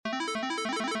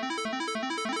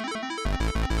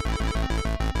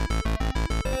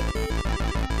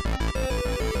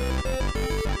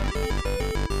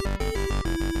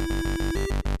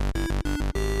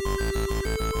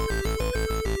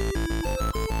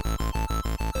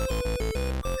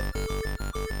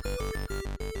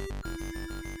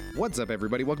What's up,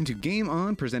 everybody? Welcome to Game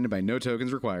On, presented by No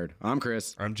Tokens Required. I'm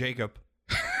Chris. I'm Jacob.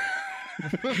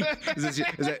 Is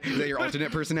that your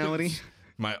alternate personality?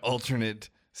 My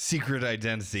alternate secret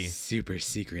identity. Super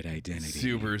secret identity.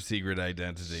 Super secret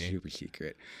identity. Super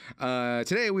secret.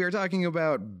 Today we are talking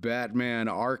about Batman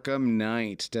Arkham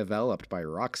Knight, developed by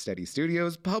Rocksteady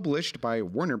Studios, published by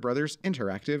Warner Brothers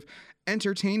Interactive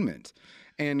Entertainment.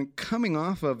 And coming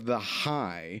off of the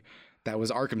high that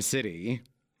was Arkham City.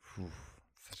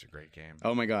 Such a great game.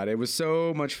 Oh my God, it was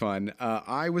so much fun.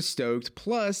 I was stoked.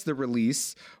 Plus, the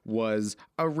release was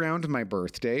around my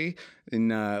birthday in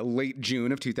late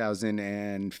June of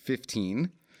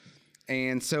 2015.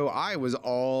 And so I was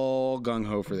all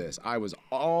gung-ho for this. I was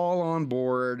all on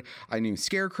board. I knew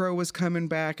Scarecrow was coming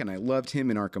back, and I loved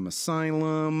him in Arkham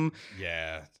Asylum.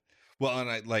 Yeah. Well, and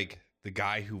I like the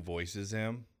guy who voices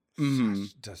him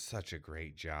does such a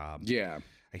great job. Yeah.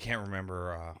 I can't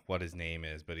remember what his name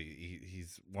is, but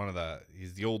he's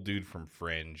he's the old dude from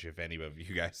Fringe. If any of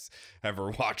you guys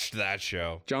ever watched that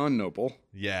show, John Noble.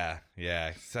 yeah,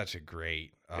 such a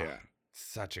great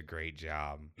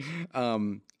job.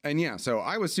 And yeah, so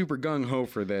I was super gung ho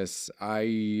for this.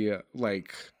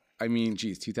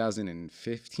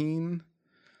 2015.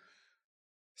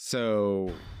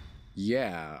 So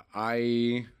yeah,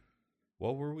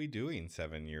 What were we doing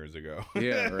 7 years ago?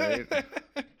 Yeah, right.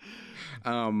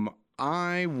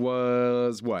 I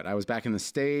was back in the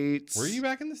States. Were you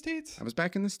back in the States? I was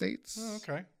back in the States. Oh,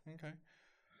 okay.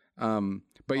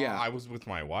 But yeah, I was with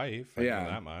my wife. I know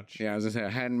that much. Yeah, I was gonna say I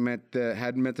hadn't met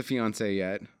the fiance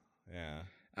yet. Yeah.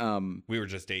 We were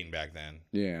just dating back then.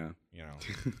 Yeah. You know,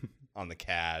 on the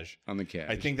cash. On the cash.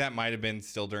 I think that might have been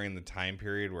still during the time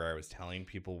period where I was telling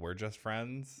people we're just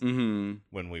friends when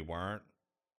we weren't.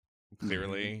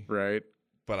 Clearly. Right.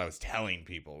 But I was telling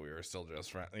people we were still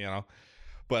just friends, you know.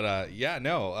 But I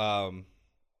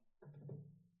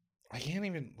can't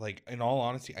even, like, in all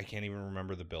honesty, I can't even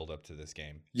remember the build up to this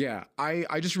game. Yeah, I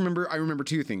remember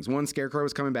two things. One, Scarecrow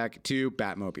was coming back. Two,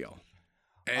 Batmobile.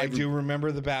 I do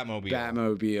remember the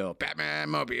Batmobile.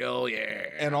 Batmobile, yeah.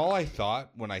 And all I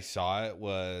thought when I saw it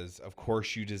was, of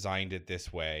course you designed it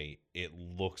this way. It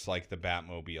looks like the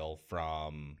Batmobile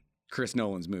from Chris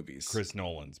Nolan's movies.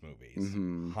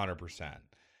 100%.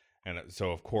 And so,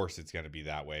 of course, it's going to be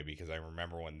that way because I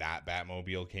remember when that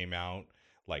Batmobile came out,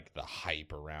 like the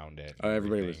hype around it.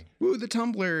 Everybody was, woo, the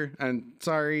Tumbler. And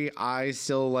sorry, I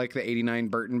still like the 89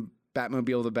 Burton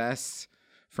Batmobile the best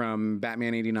from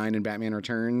Batman 89 and Batman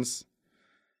Returns.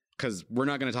 Because we're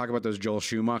not going to talk about those Joel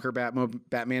Schumacher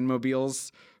Batman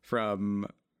mobiles from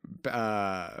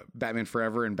Batman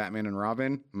Forever and Batman and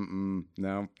Robin.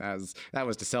 No, that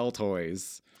was to sell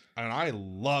toys. And I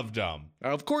loved them.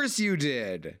 Of course you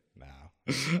did. No.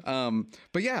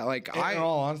 But yeah, like in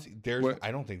all honesty,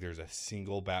 I don't think there's a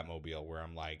single Batmobile where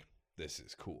I'm like, this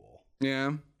is cool.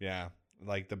 Yeah. Yeah.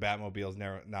 Like the Batmobile's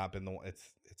never not been the one.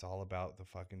 It's all about the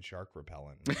fucking shark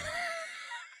repellent.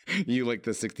 You like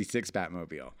the 66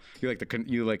 Batmobile. You like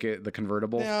the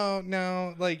convertible?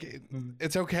 No, like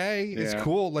it's okay. It's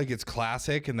cool. Like it's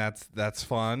classic and that's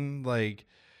fun. Like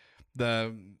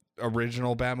the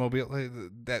original Batmobile, like,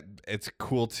 that it's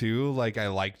cool too. Like I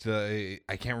liked I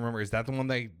can't remember, is that the one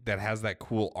that has that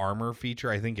cool armor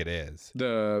feature? I think it is.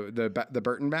 The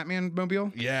Burton Batman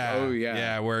mobile? Yeah. Oh yeah.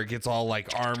 Yeah, where it gets all like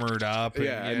armored up.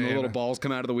 And the little balls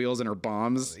come out of the wheels and are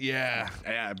bombs. Yeah.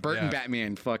 Yeah, Burton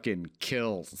Batman fucking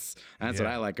kills. That's what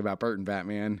I like about Burton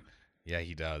Batman. Yeah,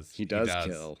 he does. He does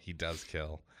kill. He does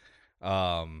kill.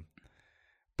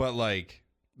 But like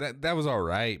that was all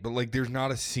right, but like there's not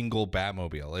a single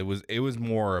Batmobile. It was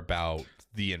more about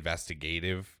the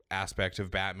investigative aspect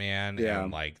of Batman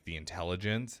and like the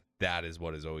intelligence. That is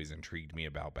what has always intrigued me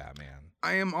about Batman.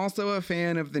 I am also a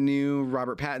fan of the new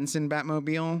Robert Pattinson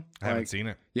Batmobile. I haven't seen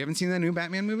it. You haven't seen that new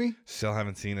Batman movie? Still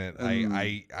haven't seen it.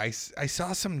 I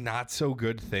saw some not so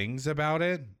good things about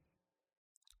it.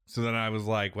 So then I was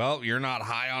like, well, you're not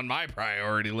high on my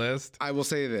priority list. I will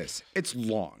say this. It's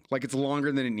long. Like, it's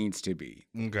longer than it needs to be.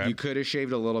 Okay. You could have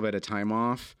shaved a little bit of time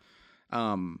off.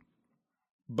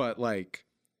 But, like,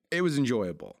 it was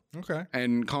enjoyable. Okay.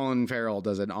 And Colin Farrell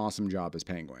does an awesome job as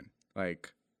Penguin.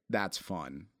 Like, that's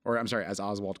fun. Or, I'm sorry, as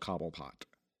Oswald Cobblepot.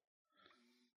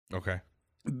 Okay.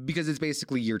 Because it's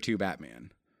basically year 2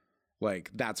 Batman.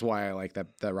 Like, that's why I like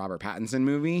that Robert Pattinson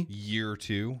movie. Year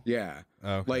 2? Yeah.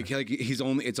 Okay. Like it's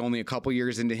only a couple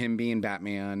years into him being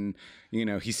Batman. You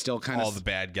know, he's still kind of all the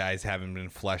bad guys haven't been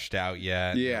fleshed out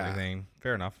yet. Yeah. And everything.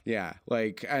 Fair enough. Yeah.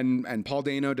 Like and Paul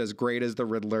Dano does great as the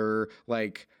Riddler.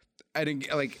 Like I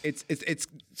think like it's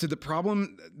so the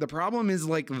problem is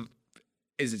like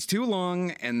is it's too long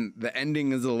and the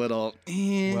ending is a little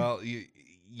Well,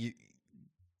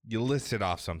 you listed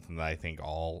off something that I think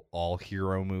all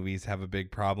hero movies have a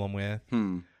big problem with.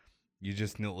 You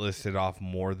just listed off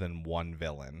more than one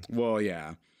villain. Well,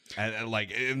 yeah.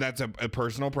 And that's a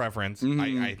personal preference.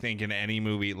 I think in any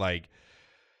movie, like,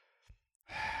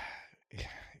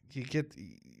 you get,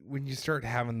 when you start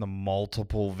having the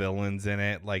multiple villains in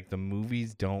it, like, the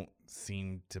movies don't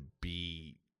seem to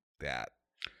be that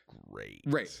great.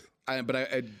 Right.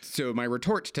 So my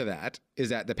retort to that is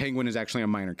that the Penguin is actually a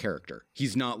minor character.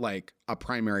 He's not like a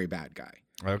primary bad guy.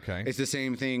 Okay. It's the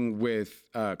same thing with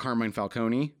Carmine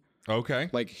Falcone. Okay.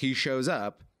 Like, he shows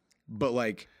up, but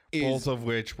like both of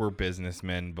which were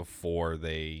businessmen before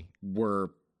they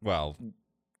were. Well,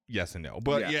 yes and no,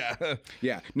 but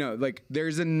yeah. No, like,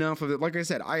 there's enough of it. Like I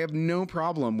said, I have no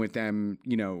problem with them,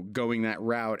 going that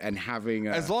route and having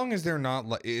as long as they're not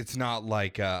like, it's not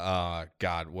like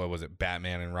God, what was it,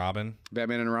 Batman and Robin?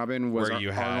 Batman and Robin was where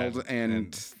you Arnold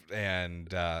and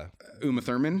Uma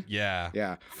Thurman.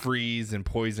 Yeah. Freeze and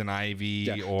Poison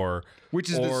Ivy, or which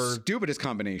is the stupidest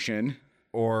combination.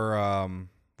 Or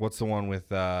what's the one with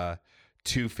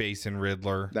Two-Face and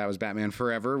Riddler? That was Batman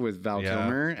Forever with Val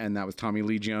Kilmer, and that was Tommy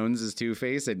Lee Jones as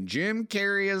Two-Face and Jim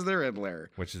Carrey as the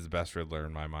Riddler. Which is the best Riddler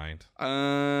in my mind.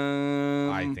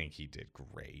 I think he did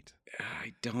great.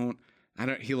 I don't.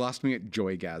 He lost me at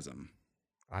Joygasm.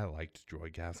 I liked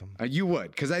Joygasm. You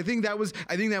would, because I think that was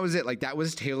it. Like, that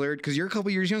was tailored, because you're a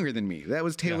couple years younger than me. That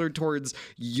was tailored towards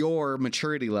your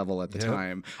maturity level at the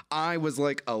time. I was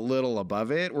like a little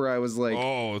above it, where I was like,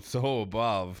 oh, so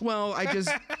above. Well, I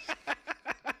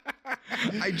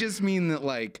just mean that,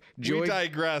 like, we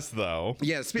digress, though.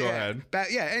 Yes, go ahead.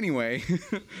 Anyway,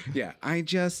 I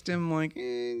just am like,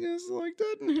 just like,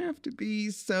 doesn't have to be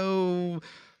so.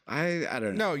 I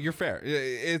don't know. No, you're fair.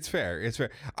 It's fair.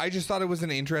 I just thought it was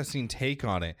an interesting take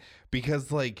on it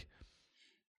because, like,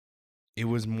 it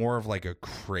was more of like a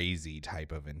crazy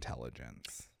type of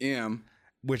intelligence. Yeah.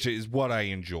 Which is what I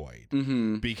enjoyed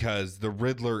because the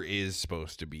Riddler is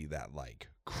supposed to be that, like,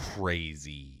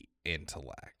 crazy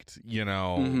intellect,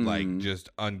 like, just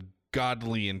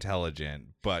ungodly intelligent,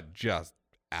 but just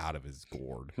out of his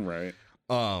gourd. Right.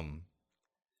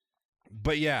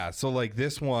 But yeah, so like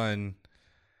this one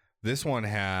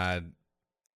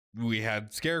we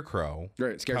had Scarecrow.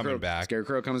 Right. Coming back.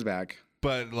 Scarecrow comes back.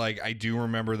 But, like, I do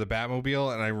remember the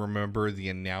Batmobile, and I remember the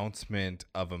announcement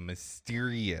of a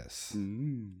mysterious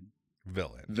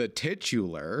villain. The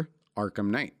titular Arkham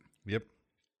Knight. Yep.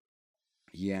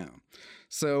 Yeah.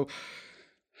 So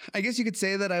I guess you could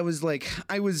say that I was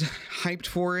hyped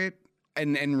for it.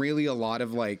 And really a lot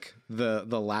of, like, the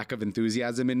lack of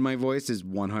enthusiasm in my voice is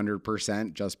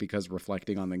 100% just because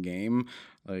reflecting on the game.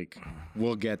 Like,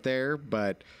 we'll get there,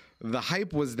 but the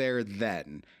hype was there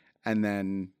then. And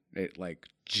then it, like,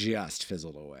 just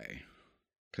fizzled away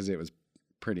because it was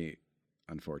pretty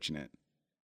unfortunate.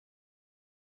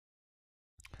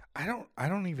 I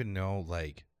don't even know,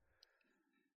 like,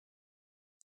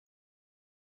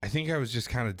 I think I was just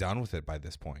kind of done with it by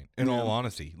this point. In all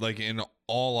honesty,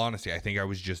 I think I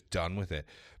was just done with it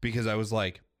because I was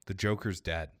like, the Joker's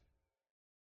dead.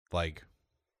 Like,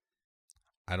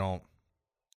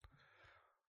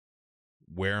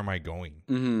 where am I going?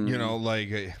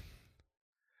 Like,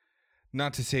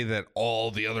 not to say that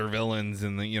all the other villains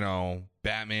in the,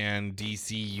 Batman,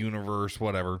 DC universe,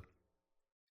 whatever,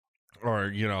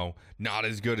 are, not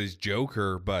as good as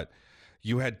Joker, but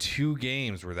you had two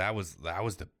games where that was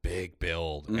the big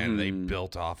build and they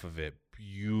built off of it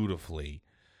beautifully.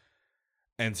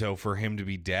 And so for him to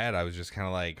be dead, I was just kind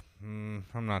of like, I'm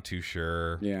not too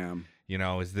sure. Yeah.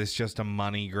 Is this just a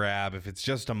money grab? If it's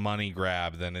just a money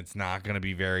grab, then it's not going to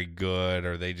be very good.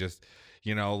 Or they just,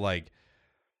 like,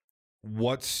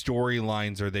 what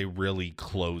storylines are they really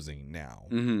closing now?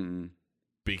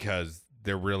 Because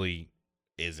there really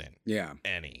isn't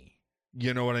any.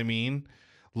 You know what I mean?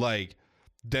 Like,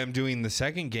 them doing the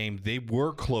second game, they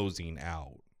were closing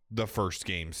out the first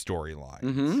game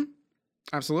storyline.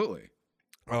 Absolutely.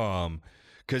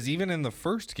 Because even in the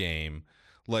first game,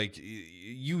 like,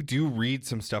 you do read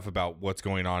some stuff about what's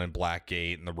going on in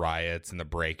Blackgate and the riots and the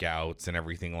breakouts and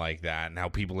everything like that, and how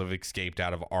people have escaped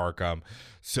out of Arkham.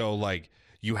 So, like,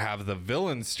 you have the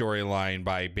villain storyline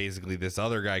by basically this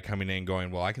other guy coming in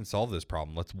going, well, I can solve this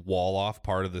problem. Let's wall off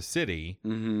part of the city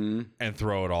and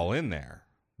throw it all in there.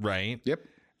 Right? Yep.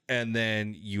 And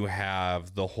then you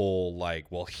have the whole, like,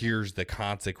 well, here's the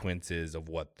consequences of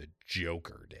what the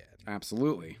Joker did.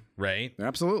 Absolutely. Right?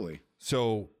 Absolutely.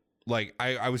 So, like,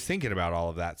 I was thinking about all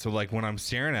of that. So, like, when I'm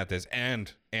staring at this,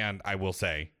 and I will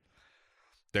say,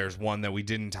 there's one that we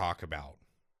didn't talk about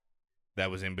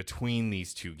that was in between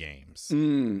these two games.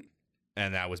 And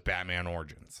that was Batman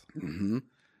Origins.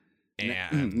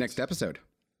 And next episode.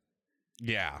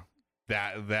 Yeah,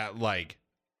 that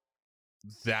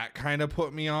kind of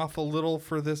put me off a little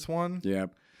for this one. Yeah.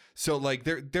 So like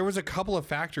there was a couple of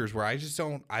factors where I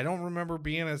don't remember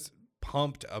being as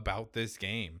pumped about this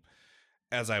game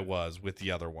as I was with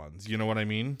the other ones. You know what I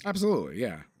mean? Absolutely.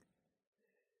 Yeah.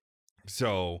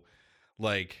 So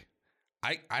like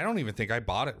I don't even think I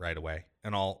bought it right away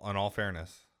in all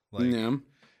fairness. Like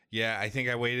yeah, I think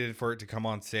I waited for it to come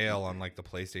on sale on like the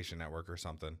PlayStation Network or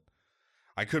something.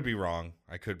 I could be wrong.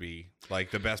 I could be.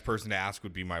 Like, the best person to ask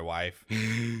would be my wife.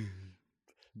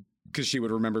 Because she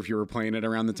would remember if you were playing it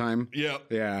around the time? Yep.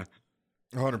 Yeah.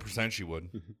 100% she would.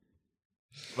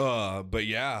 But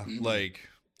yeah, like,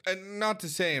 and not to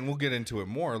say, and we'll get into it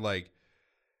more, like,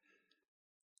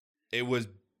 it was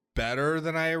better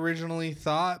than I originally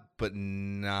thought, but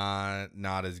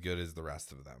not as good as the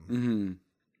rest of them. Mm-hmm.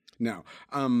 No.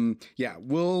 Yeah,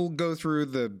 we'll go through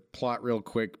the plot real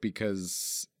quick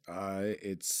because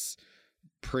it's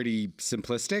pretty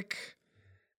simplistic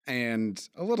and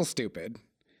a little stupid.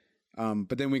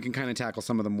 But then we can kind of tackle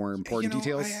some of the more important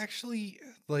details. I actually,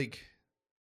 like,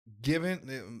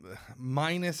 given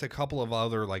minus a couple of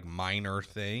other like minor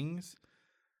things,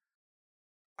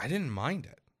 I didn't mind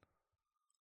it.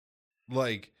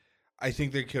 Like, I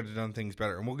think they could have done things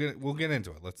better, and we'll get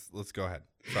into it. Let's go ahead.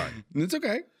 Sorry, it's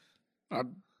okay. I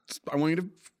want you to.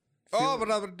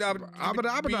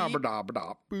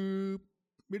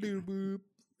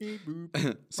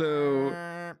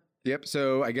 So, yep.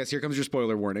 So I guess here comes your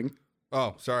spoiler warning.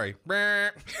 Oh, sorry.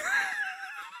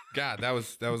 God, that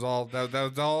was all. That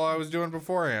was all I was doing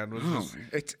beforehand. Was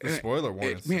just the spoiler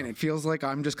warning. Man, it feels like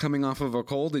I'm just coming off of a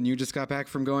cold, and you just got back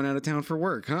from going out of town for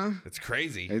work, huh? It's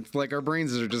crazy. It's like our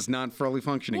brains are just not fully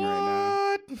functioning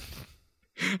right now.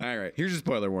 All right, here's your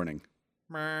spoiler warning.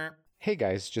 Hey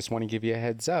guys, just want to give you a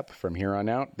heads up. From here on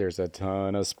out, there's a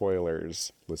ton of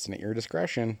spoilers. Listen at your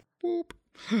discretion. Boop.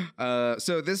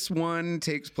 So this one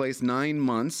takes place 9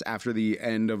 months after the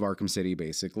end of Arkham City,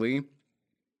 basically.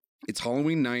 It's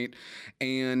Halloween night,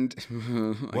 and...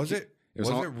 Was it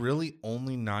really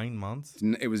only 9 months?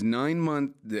 It was 9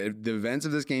 months. The events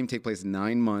of this game take place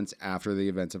 9 months after the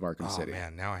events of Arkham City. Oh,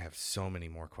 man, now I have so many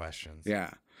more questions. Yeah.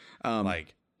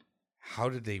 Like... How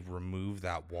did they remove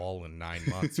that wall in 9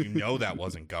 months? You know that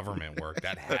wasn't government work.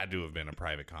 That had to have been a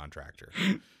private contractor.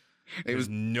 It was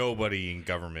nobody in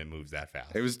government moves that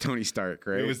fast. It was Tony Stark,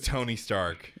 right? It was Tony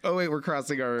Stark. Oh wait, we're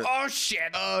crossing our. Oh shit!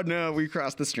 Oh no, we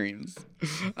crossed the streams.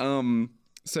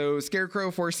 So Scarecrow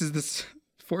forces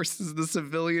the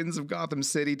civilians of Gotham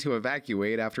City to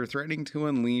evacuate after threatening to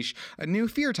unleash a new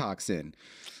fear toxin,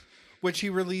 which he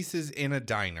releases in a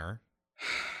diner.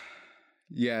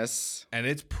 Yes. And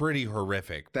it's pretty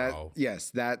horrific, bro.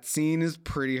 That scene is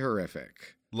pretty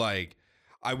horrific. Like,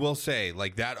 I will say,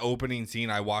 like, that opening scene,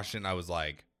 I watched it and I was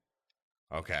like,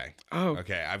 okay. Oh.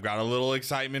 Okay, I've got a little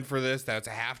excitement for this. That's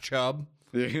a half chub.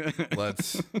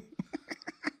 Let's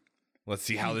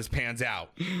see how this pans out.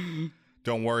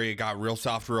 Don't worry, it got real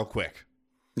soft real quick.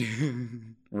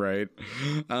 Right.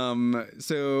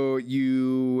 So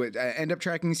you end up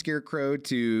tracking Scarecrow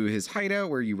to his hideout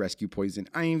where you rescue Poison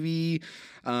Ivy.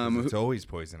 It's always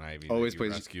Poison Ivy. Always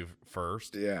Poison rescue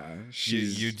first. Yeah.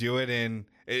 You do it in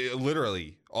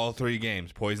literally all 3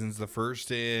 games. Poison's the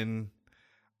first in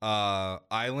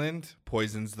Island.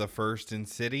 Poison's the first in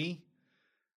City.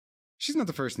 She's not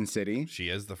the first in City. She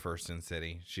is the first in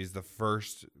City. She's the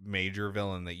first major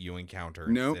villain that you encounter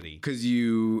in City. Because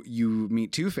you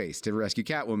meet Two-Face to rescue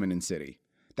Catwoman in City.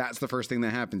 That's the first thing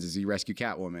that happens is you rescue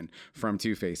Catwoman from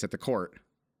Two-Face at the court.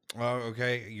 Oh,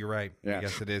 okay. You're right. Yeah. I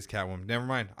guess it is Catwoman. Never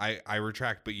mind. I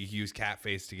retract, but you use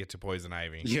Catface to get to Poison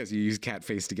Ivy. Yes, you use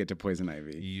Catface to get to Poison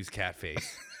Ivy. You use Catface.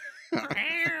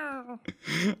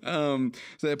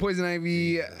 So Poison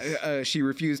Ivy, she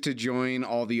refused to join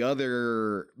all the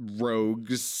other rogue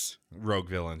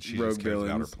villains. She just cares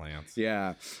about her plants.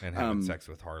 Yeah. And having sex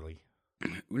with Harley.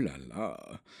 Ooh la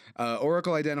la.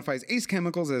 Oracle identifies Ace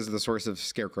Chemicals as the source of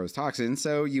Scarecrow's toxin,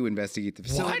 so you investigate the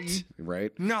facility. What?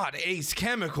 Right? Not Ace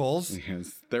Chemicals.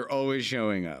 Yes, they're always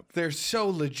showing up. They're so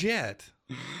legit.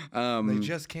 They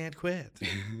just can't quit.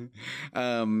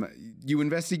 You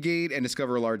investigate and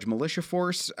discover a large militia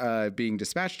force being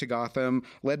dispatched to Gotham,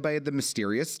 led by the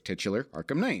mysterious titular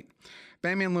Arkham Knight.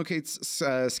 Batman locates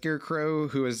Scarecrow,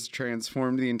 who has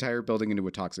transformed the entire building into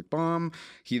a toxic bomb.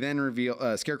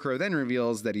 Scarecrow then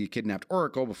reveals that he kidnapped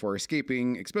Oracle before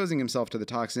escaping, exposing himself to the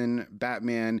toxin.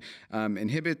 Batman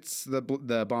inhibits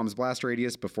the bomb's blast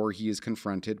radius before he is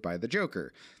confronted by the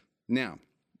Joker. Now,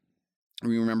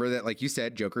 we remember that, like you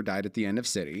said, Joker died at the end of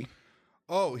City.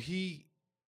 Oh, he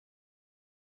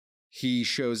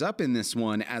shows up in this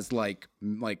one as like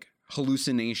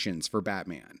hallucinations for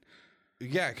Batman.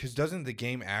 Yeah, because doesn't the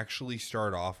game actually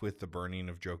start off with the burning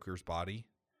of Joker's body?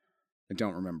 I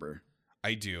don't remember.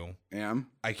 I do. Yeah.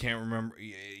 I can't remember.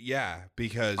 Yeah,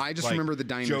 because I just remember the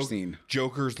diner scene.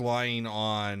 Joker's lying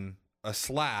on a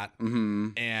slat,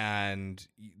 and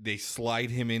they slide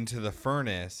him into the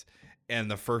furnace, and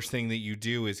the first thing that you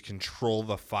do is control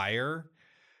the fire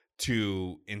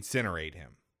to incinerate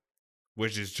him,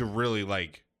 which is to really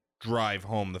like drive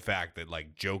home the fact that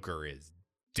like Joker is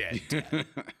dead.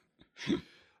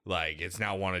 Like, it's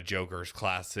now one of Joker's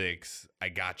classics I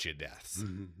gotcha deaths.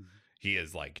 He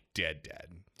is like dead.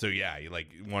 So yeah, like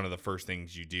one of the first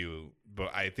things you do,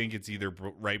 but I think it's either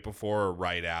right before or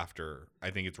right after. I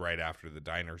think it's right after the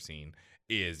diner scene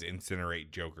is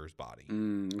incinerate Joker's body.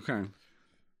 Okay.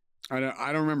 I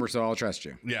don't remember, so I'll trust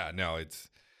you. Yeah, no,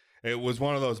 it was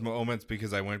one of those moments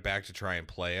because I went back to try and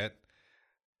play it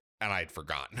and I'd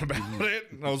forgotten about it.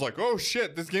 And I was like, oh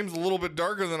shit, this game's a little bit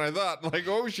darker than I thought. Like,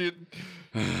 oh shit.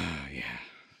 Yeah.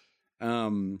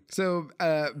 So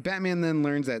Batman then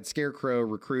learns that Scarecrow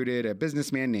recruited a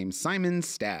businessman named Simon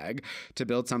Stagg to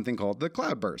build something called the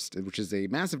Cloudburst, which is a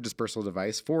massive dispersal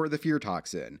device for the fear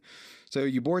toxin. So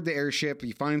you board the airship,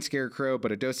 you find Scarecrow,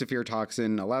 but a dose of fear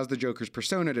toxin allows the Joker's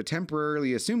persona to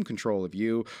temporarily assume control of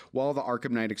you while the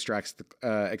Arkham Knight extracts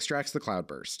the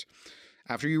Cloudburst.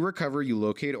 After you recover, you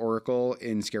locate Oracle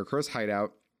in Scarecrow's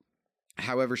hideout.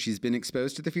 However, she's been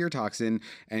exposed to the fear toxin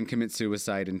and commits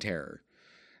suicide in terror.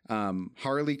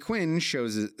 Harley Quinn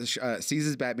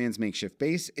seizes Batman's makeshift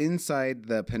base inside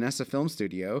the Panessa Film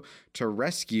Studio to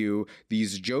rescue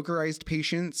these Jokerized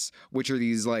patients, which are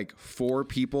these like 4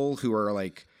 people who are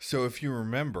like. So if you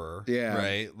remember,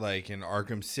 right, like in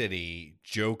Arkham City,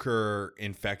 Joker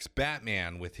infects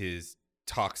Batman with his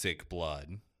toxic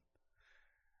blood.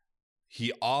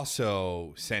 He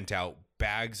also sent out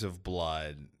bags of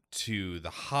blood to the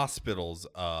hospitals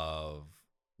of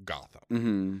Gotham.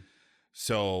 Mm-hmm.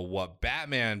 So what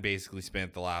Batman basically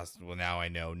spent the last, well, now I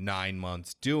know, 9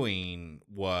 months doing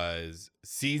was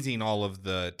seizing all of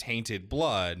the tainted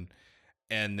blood,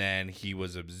 and then he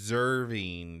was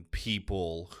observing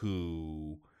people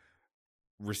who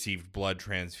received blood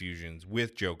transfusions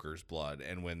with Joker's blood,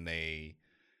 and when they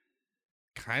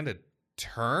kind of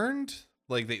turned,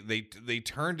 like they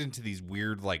turned into these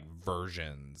weird like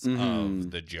versions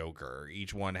of the Joker,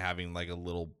 each one having like a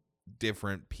little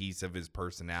different piece of his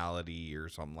personality or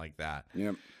something like that.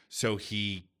 Yep. So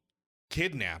he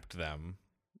kidnapped them,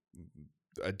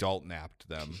 adult napped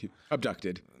them,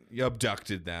 abducted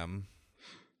them,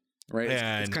 right?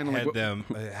 And it's kind of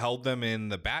like held them in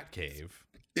the Batcave.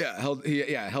 Yeah,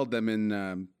 held them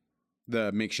in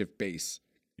the makeshift base.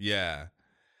 Yeah,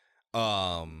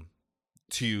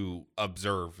 to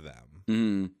observe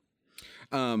them.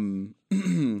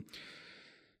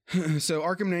 So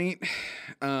Arkham Knight,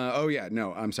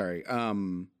 I'm sorry.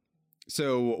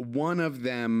 So one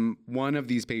of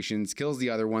these patients kills the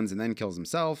other ones and then kills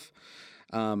himself.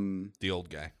 The old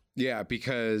guy. Yeah,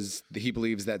 because he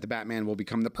believes that the Batman will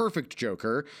become the perfect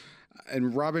Joker.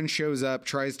 And Robin shows up,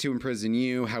 tries to imprison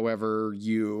you. However,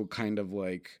 you kind of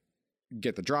like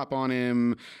get the drop on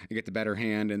him and get the better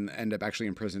hand and end up actually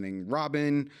imprisoning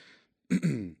Robin.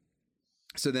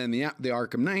 So then the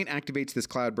Arkham Knight activates this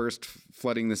cloudburst,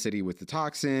 flooding the city with the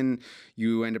toxin.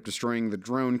 You end up destroying the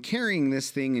drone carrying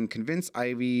this thing and convince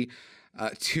Ivy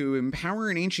to empower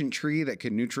an ancient tree that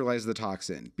could neutralize the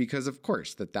toxin, because of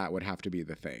course that would have to be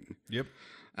the thing. Yep.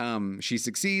 She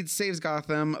succeeds, saves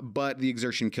Gotham, but the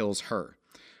exertion kills her.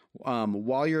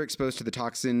 While you're exposed to the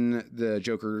toxin, the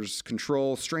Joker's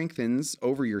control strengthens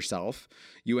over yourself.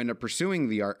 You end up pursuing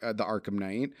the Arkham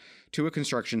Knight to a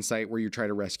construction site where you try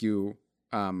to rescue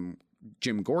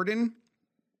Jim Gordon,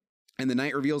 and the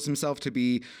Knight reveals himself to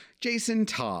be Jason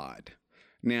Todd.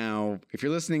 Now, if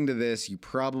you're listening to this, you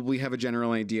probably have a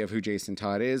general idea of who Jason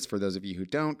Todd is. For those of you who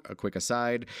don't, a quick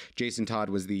aside, Jason Todd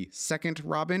was the second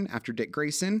Robin after Dick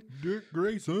Grayson.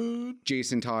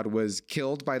 Jason Todd was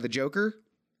killed by the Joker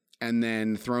and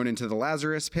then thrown into the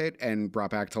Lazarus pit and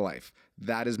brought back to life.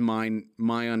 That is my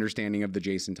understanding of the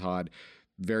Jason Todd,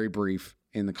 very brief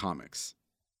in the comics.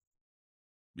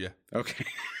 Yeah. Okay.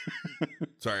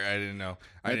 Sorry, I didn't know.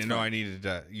 I didn't know I needed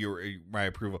my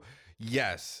approval.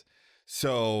 Yes.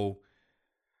 So,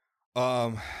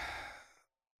 I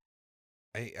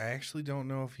actually don't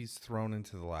know if he's thrown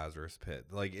into the Lazarus pit.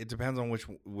 Like, it depends on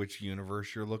which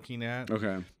universe you're looking at.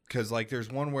 Okay. Because like, there's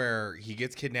one where he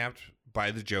gets kidnapped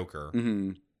by the Joker,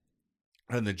 mm-hmm.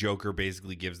 and the Joker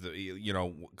basically gives the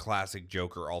classic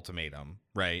Joker ultimatum,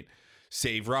 right?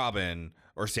 Save Robin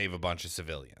or save a bunch of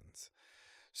civilians.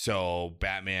 So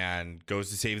Batman goes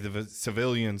to save the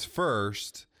civilians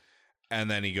first, and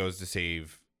then he goes to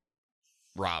save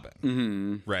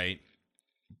Robin, right?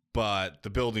 But the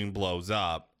building blows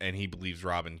up, and he believes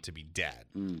Robin to be dead.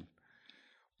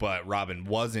 But Robin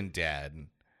wasn't dead.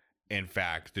 In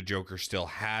fact, the Joker still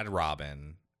had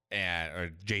Robin,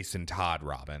 or Jason Todd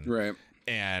Robin. Right.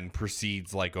 And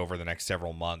proceeds, like, over the next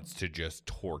several months to just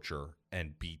torture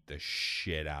and beat the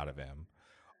shit out of him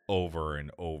over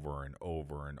and over and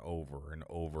over and over and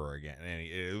over again. And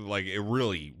it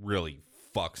really, really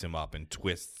fucks him up and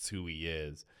twists who he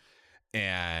is.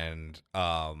 And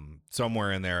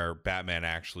somewhere in there, Batman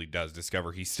actually does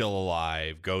discover he's still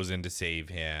alive, goes in to save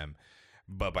him.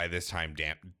 But by this time,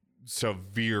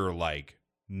 severe, like,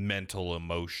 mental,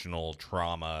 emotional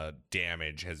trauma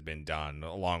damage has been done,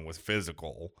 along with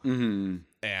physical. And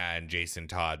Jason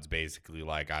Todd's basically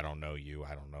like, I don't know you.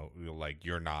 I don't know. Like,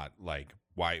 you're not, like,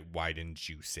 why didn't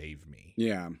you save me?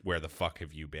 Yeah. Where the fuck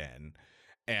have you been?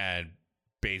 And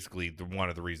basically, one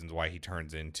of the reasons why he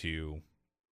turns into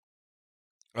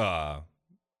the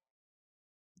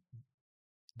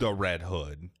Red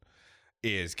Hood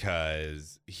is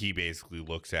because he basically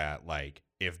looks at, like,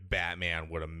 if Batman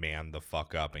would have manned the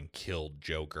fuck up and killed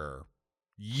Joker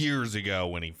years ago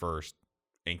when he first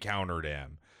encountered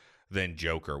him, then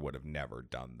Joker would have never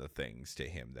done the things to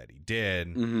him that he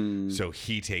did. So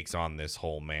he takes on this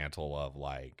whole mantle of,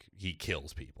 like, he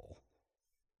kills people.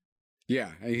 Yeah,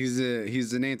 he's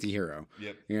an anti-hero.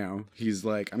 Yep. You know, he's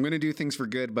like, I'm going to do things for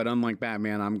good, but unlike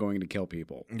Batman, I'm going to kill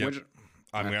people. Yep. Which,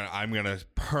 I'm gonna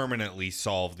permanently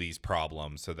solve these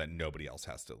problems so that nobody else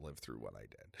has to live through what I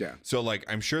did. Yeah. So, like,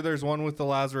 I'm sure there's one with the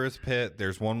Lazarus Pit.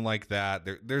 There's one like that.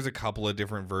 There's a couple of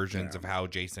different versions of how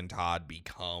Jason Todd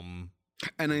become.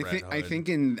 And I think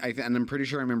and I'm pretty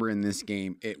sure I remember in this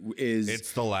game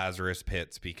it's the Lazarus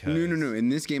Pits because no. In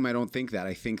this game, I don't think that.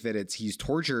 I think that he's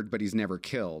tortured, but he's never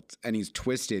killed, and he's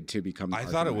twisted to become. I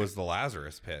thought it was the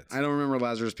Lazarus Pits. I don't remember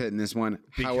Lazarus Pit in this one.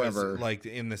 Because, however, like,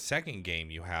 in the second game,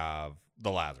 you have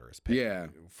the Lazarus Pit. Yeah.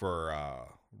 For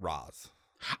Roz.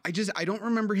 I don't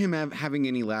remember him having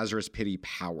any Lazarus Pity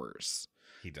powers.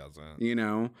 He doesn't. You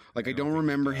know, like I don't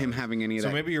remember him having any of that.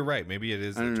 So maybe you're right. Maybe it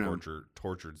is the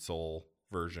tortured soul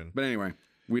version. But anyway,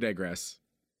 we digress.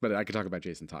 But I could talk about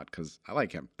Jason Todd because I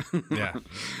like him. Yeah.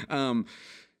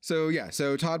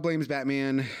 So Todd blames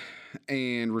Batman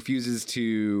and refuses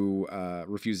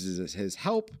his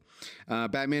help.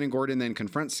 Batman and Gordon then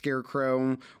confront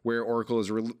Scarecrow, where Oracle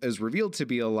is revealed to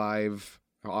be alive.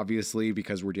 Obviously,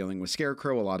 because we're dealing with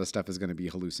Scarecrow, a lot of stuff is going to be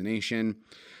hallucination.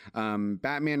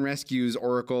 Batman rescues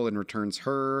Oracle and returns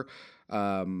her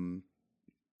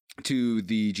to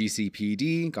the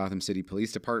GCPD, Gotham City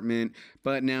Police Department.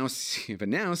 But now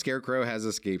Scarecrow has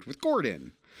escaped with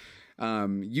Gordon.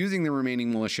 Using the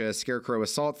remaining militia, Scarecrow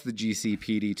assaults the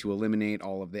GCPD to eliminate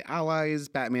all of the allies.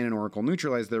 Batman and Oracle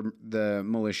neutralize the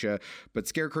militia, but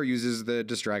Scarecrow uses the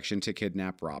distraction to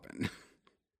kidnap Robin.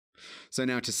 So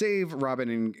now to save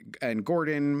Robin and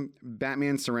Gordon,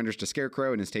 Batman surrenders to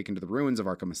Scarecrow and is taken to the ruins of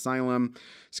Arkham Asylum.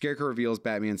 Scarecrow reveals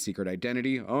Batman's secret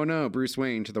identity, oh no, Bruce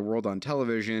Wayne, to the world on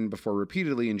television before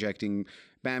repeatedly injecting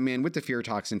Batman with the fear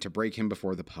toxin to break him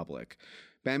before the public.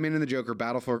 Batman and the Joker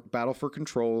battle for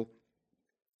control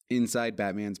inside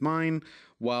Batman's mind,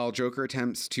 while Joker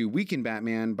attempts to weaken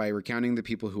Batman by recounting the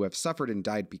people who have suffered and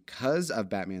died because of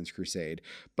Batman's crusade.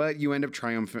 But you end up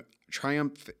triumphant.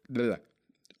 Thank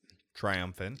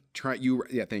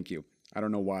you. I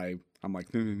don't know why I'm like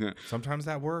sometimes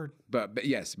that word, but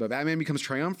yes, but Batman becomes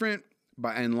triumphant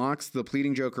and locks the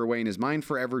pleading Joker away in his mind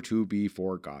forever to be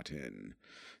forgotten.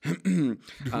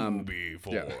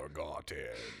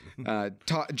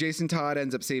 Jason Todd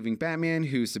ends up saving Batman,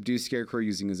 who subdues Scarecrow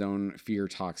using his own fear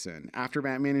toxin. After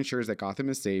Batman ensures that Gotham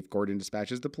is safe, Gordon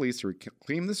dispatches the police to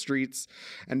reclaim the streets,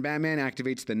 and Batman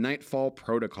activates the Nightfall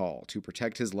Protocol to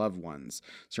protect his loved ones.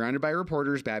 Surrounded by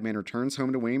reporters, Batman returns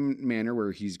home to Wayne Manor,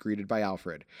 where he's greeted by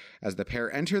Alfred. As the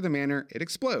pair enter the manor, it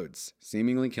explodes,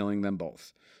 seemingly killing them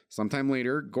both. Sometime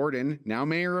later, Gordon, now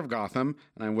mayor of Gotham,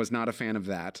 and I was not a fan of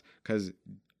that because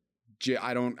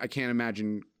I can't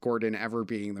imagine Gordon ever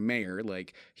being the mayor.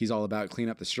 Like, he's all about clean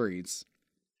up the streets.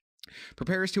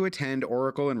 Prepares to attend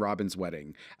Oracle and Robin's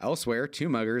wedding. Elsewhere, two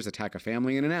muggers attack a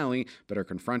family in an alley, but are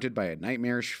confronted by a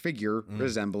nightmarish figure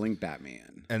resembling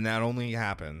Batman. And that only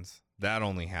happens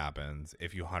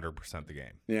if you 100% the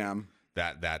game. Yeah.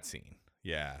 That scene.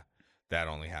 Yeah. That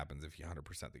only happens if you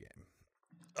 100% the game.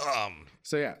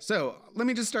 So let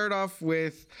me just start off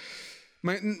with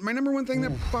my number one thing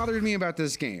that bothered me about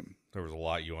this game. There was a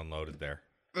lot you unloaded there.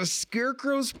 The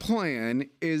Scarecrow's plan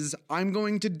is I'm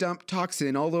going to dump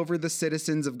toxin all over the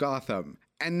citizens of Gotham.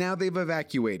 And now they've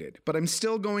evacuated. But I'm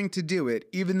still going to do it,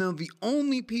 even though the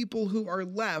only people who are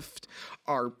left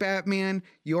are Batman,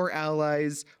 your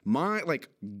allies, my, like,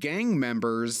 gang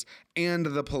members, and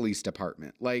the police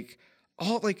department. Like,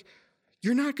 all, like,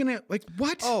 you're not gonna, like,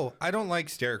 what? Oh, I don't like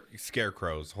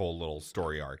Scarecrow's whole little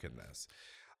story arc in this.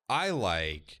 I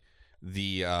like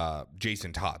the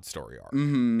Jason Todd story arc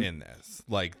in this.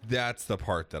 Like, that's the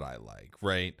part that I like,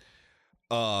 right?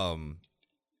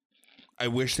 I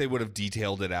wish they would have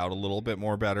detailed it out a little bit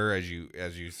more better, as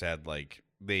you said. Like,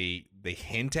 they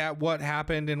hint at what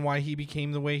happened and why he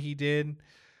became the way he did,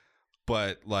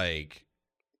 but like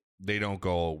they don't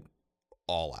go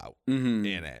all out in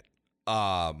it.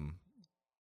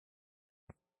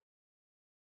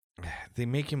 They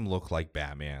make him look like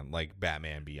Batman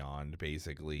Beyond,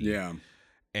 basically. Yeah.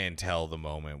 Until the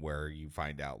moment where you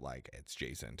find out, like, it's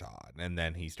Jason Todd, and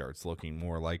then he starts looking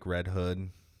more like Red Hood.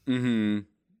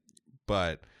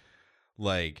 But,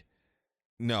 like,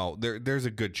 no, there's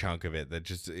a good chunk of it that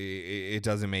just it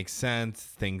doesn't make sense.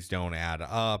 Things don't add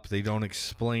up. They don't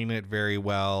explain it very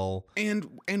well. And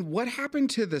what happened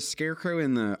to the Scarecrow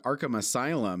in the Arkham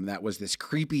Asylum that was this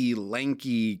creepy,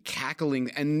 lanky,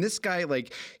 cackling, and this guy,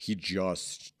 like, he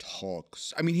just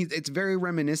talks. I mean, it's very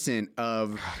reminiscent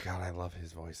of... Oh, God, I love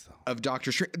his voice, though. Of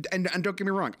Doctor Strange. And don't get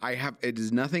me wrong, it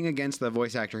is nothing against the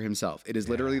voice actor himself. It is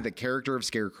literally the character of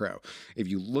Scarecrow. If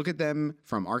you look at them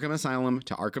from Arkham Asylum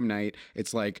to Arkham Knight,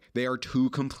 it's like they are two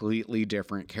completely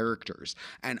different characters.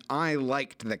 And I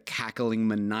liked the cackling,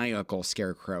 maniacal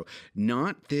Scarecrow,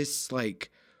 not this,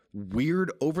 like, weird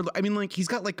overload. I mean, like, he's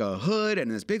got like a hood and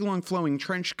this big long flowing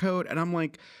trench coat, and I'm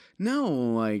like, no,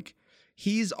 like,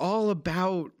 he's all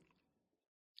about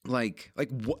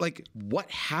what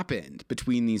happened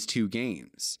between these two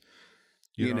games.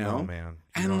 You don't know, man.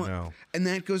 You don't know. And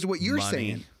that goes to what you're Money.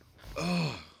 saying.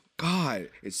 Oh God,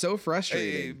 it's so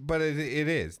frustrating. But it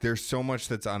is. There's so much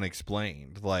that's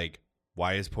unexplained. Like,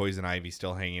 why is Poison Ivy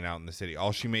still hanging out in the city?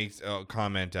 All she makes a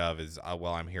comment of is,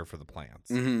 well, I'm here for the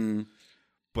plants.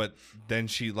 But then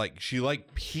she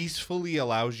peacefully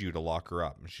allows you to lock her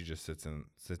up, and she just sits in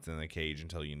the cage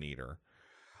until you need her.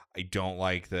 I don't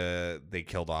like they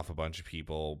killed off a bunch of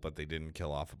people, but they didn't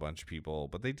kill off a bunch of people,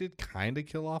 but they did kind of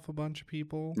kill off a bunch of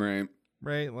people.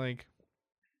 Right? Like,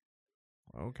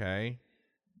 okay.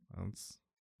 That's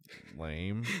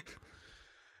lame.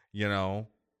 You know,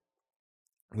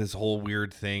 this whole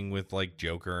weird thing with, like,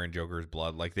 Joker and Joker's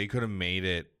blood, like, they could have made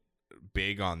it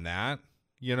big on that,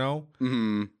 you know?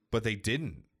 But they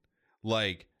didn't.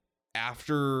 Like,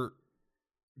 after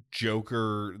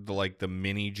Joker, the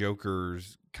mini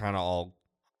Jokers kind of all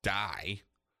die,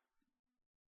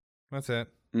 that's it.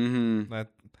 And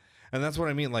that's what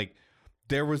I mean. Like,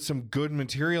 there was some good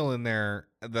material in there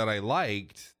that I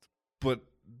liked, but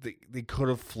they could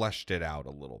have fleshed it out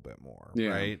a little bit more,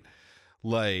 right?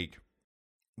 Like,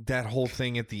 that whole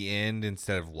thing at the end,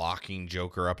 instead of locking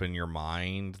Joker up in your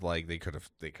mind, like, they could have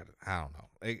I don't know.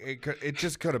 It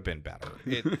just could have been better.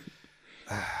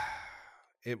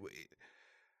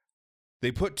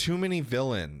 They put too many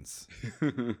villains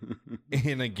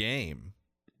in a game,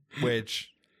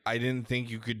 which I didn't think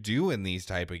you could do in these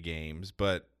type of games,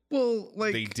 but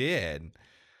they did,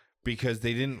 because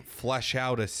they didn't flesh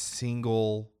out a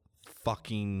single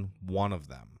fucking one of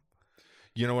them.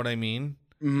 You know what I mean?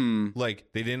 Like,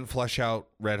 they didn't flesh out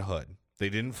Red Hood. They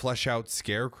didn't flesh out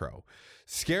Scarecrow.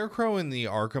 Scarecrow in the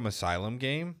Arkham Asylum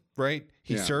game, right?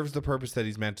 He serves the purpose that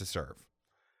he's meant to serve.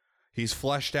 He's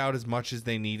fleshed out as much as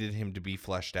they needed him to be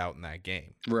fleshed out in that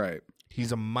game. Right.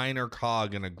 He's a minor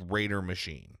cog in a greater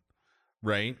machine,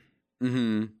 right?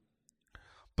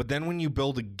 But then when you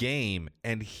build a game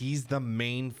and he's the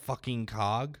main fucking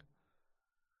cog,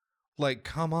 like,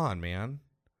 come on, man.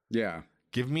 Yeah.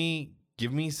 Give me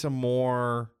some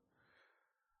more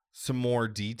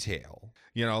detail.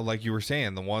 You know, like you were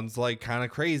saying, the one's, like, kind of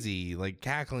crazy, like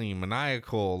cackling,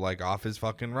 maniacal, like off his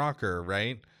fucking rocker,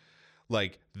 right?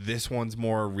 Like, this one's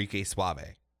more Enrique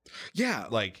Suave. Yeah.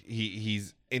 Like,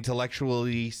 he's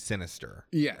intellectually sinister.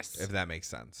 Yes. If that makes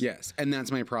sense. Yes. And that's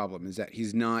my problem, is that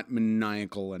he's not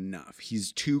maniacal enough.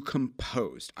 He's too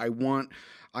composed. I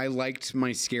liked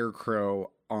my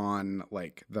Scarecrow on,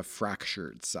 like, the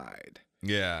fractured side.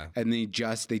 Yeah. And they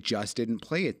just didn't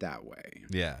play it that way.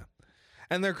 Yeah.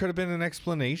 And there could have been an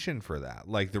explanation for that,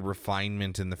 like the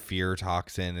refinement and the fear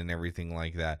toxin and everything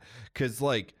like that. Because,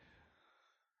 like,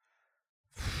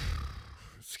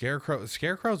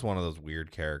 Scarecrow's one of those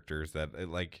weird characters that,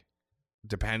 like,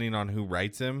 depending on who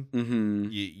writes him,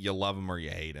 you love him or you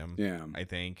hate him. Yeah. I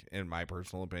think, in my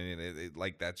personal opinion,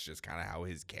 like, that's just kind of how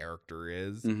his character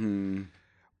is.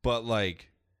 But,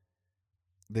 like,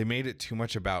 they made it too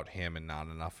much about him and not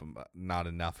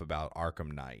enough about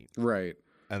Arkham Knight. Right.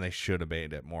 And they should have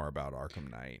made it more about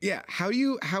Arkham Knight. Yeah. How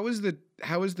is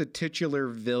the titular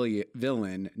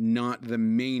villain not the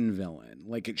main villain?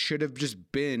 Like, it should have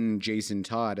just been Jason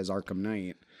Todd as Arkham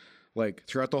Knight. Like,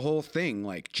 throughout the whole thing,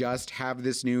 like, just have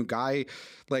this new guy,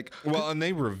 like... Well, and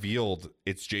they revealed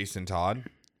it's Jason Todd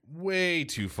way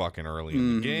too fucking early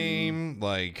in the game.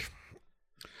 Like,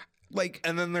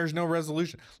 and then there's no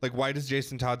resolution. Like, why does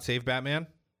Jason Todd save Batman?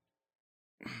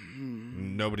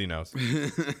 Nobody knows.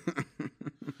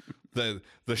 The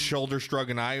shoulder shrug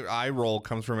and eye roll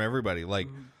comes from everybody. Like,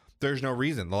 there's no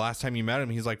reason. The last time you met him,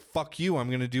 he's like, fuck you, I'm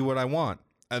going to do what I want.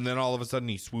 And then all of a sudden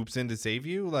he swoops in to save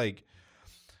you. Like...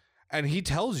 And he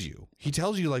tells you,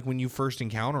 like, when you first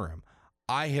encounter him,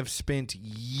 I have spent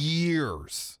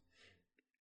years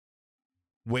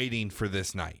waiting for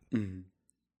this night. Mm-hmm.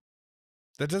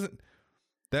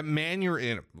 That man, you're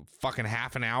in fucking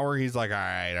half an hour. He's like, all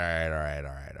right.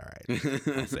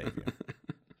 I'll save you.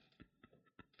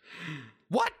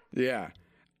 What? Yeah.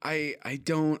 I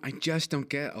just don't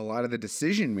get a lot of the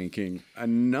decision making.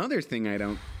 Another thing I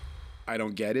don't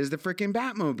get is the freaking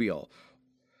Batmobile.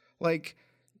 Like,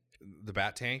 the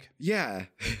Bat Tank? Yeah,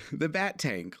 the Bat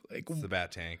Tank. Like, it's the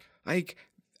Bat Tank. Like,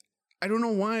 I don't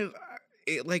know why.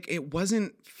 It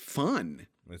wasn't fun.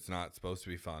 It's not supposed to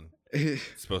be fun. It's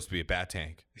supposed to be a Bat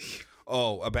Tank.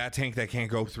 Oh, a Bat Tank that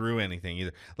can't go through anything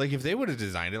either. Like, if they would have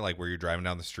designed it like where you're driving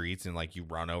down the streets and like you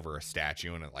run over a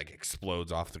statue and it like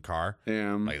explodes off the car.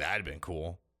 Yeah. Like, that'd been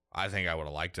cool. I think I would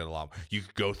have liked it a lot. You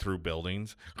could go through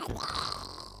buildings.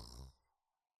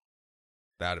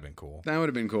 That'd have been cool. That would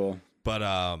have been cool.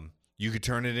 But you could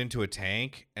turn it into a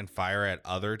tank and fire at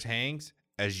other tanks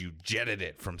as you jetted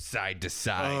it from side to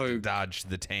side to dodge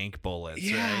the tank bullets.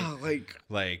 Yeah, right?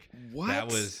 like what? That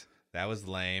was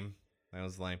lame. That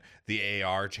was lame. The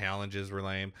AR challenges were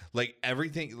lame. Like,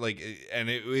 everything, like, and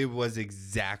it was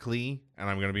exactly, and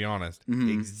I'm gonna be honest,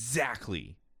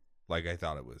 exactly like I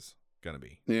thought it was gonna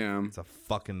be. Yeah, it's a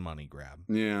fucking money grab.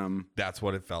 Yeah, that's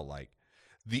what it felt like.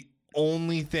 The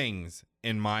only things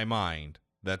in my mind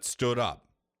that stood up,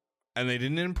 and they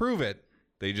didn't improve it,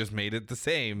 they just made it the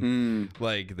same.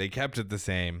 Like, they kept it the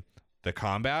same. The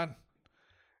combat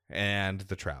and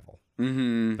the travel.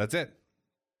 That's it.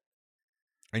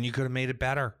 And you could have made it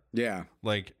better. Yeah.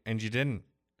 Like, and you didn't.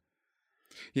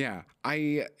 Yeah.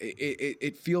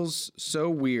 It feels so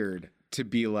weird to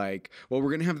be like, well, we're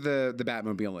going to have the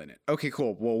Batmobile in it. Okay,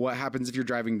 cool. Well, what happens if you're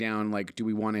driving down? Like, do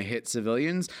we want to hit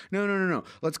civilians? No.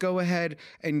 Let's go ahead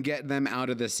and get them out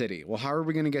of the city. Well, how are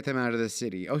we going to get them out of the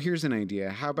city? Oh, here's an idea.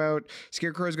 How about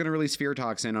Scarecrow is going to release fear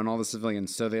toxin on all the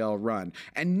civilians so they all run?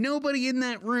 And nobody in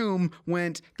that room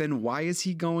went, then why is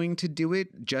he going to do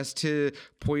it? Just to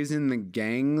poison the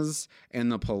gangs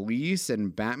and the police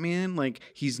and Batman? Like,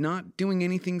 he's not doing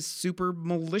anything super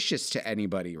malicious to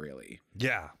anybody, really.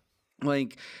 Yeah.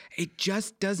 Like, it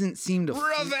just doesn't seem to...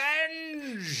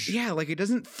 Revenge! Yeah, like, it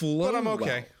doesn't flow. But I'm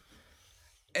okay.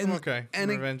 Well. I'm okay. And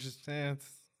revenge is... I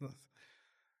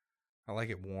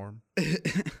like it warm.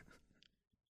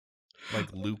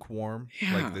 Like, lukewarm.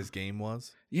 Yeah. Like this game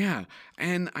was. Yeah.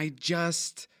 And I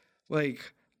just...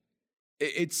 Like...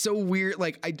 It's so weird.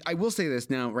 Like, I will say this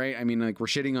now, right? I mean, like, we're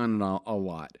shitting on it a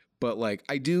lot. But, like,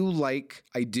 I do like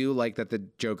that the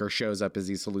Joker shows up as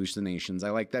these hallucinations. I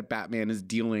like that Batman is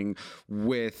dealing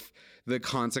with the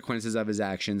consequences of his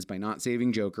actions by not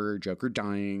saving Joker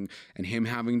dying, and him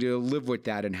having to live with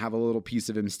that and have a little piece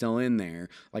of him still in there.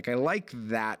 Like, I like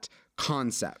that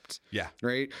concept. Yeah.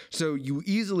 Right? So you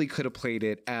easily could have played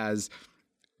it as...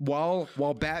 While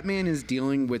Batman is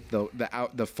dealing with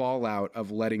the fallout of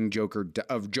letting Joker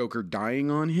dying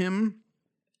on him,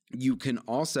 you can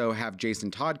also have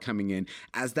Jason Todd coming in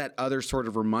as that other sort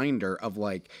of reminder of,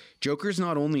 like, Joker's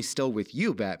not only still with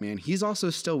you, Batman, he's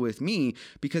also still with me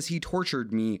because he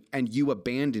tortured me and you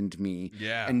abandoned me.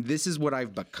 Yeah. And this is what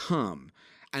I've become.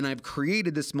 And I've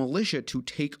created this militia to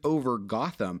take over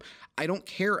Gotham. I don't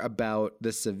care about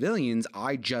the civilians.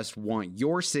 I just want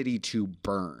your city to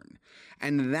burn.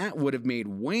 And that would have made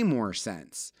way more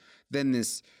sense than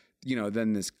this,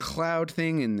 than this cloud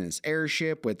thing and this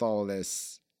airship with all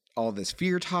this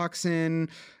fear toxin.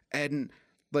 And,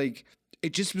 like,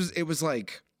 it was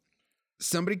like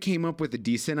somebody came up with a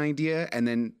decent idea and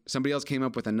then somebody else came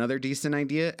up with another decent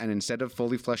idea. And instead of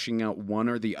fully fleshing out one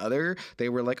or the other, they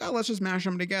were like, oh, let's just mash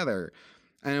them together.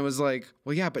 And it was like,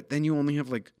 well, yeah, but then you only have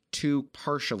like two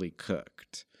partially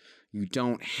cooked. You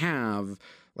don't have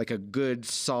like a good,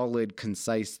 solid,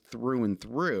 concise through and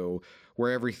through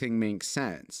where everything makes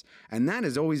sense. And that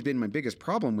has always been my biggest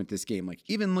problem with this game. Like,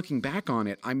 even looking back on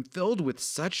it, I'm filled with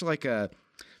such like a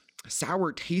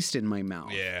sour taste in my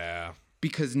mouth. Yeah.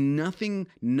 Because nothing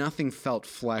felt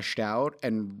fleshed out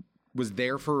and was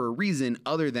there for a reason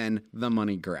other than the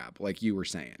money grab, like you were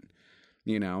saying.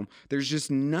 You know, there's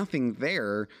just nothing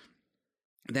there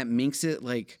that makes it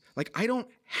like I don't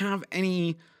have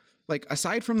any, like,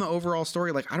 aside from the overall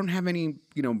story, like I don't have any,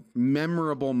 you know,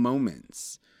 memorable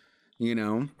moments, you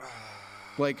know,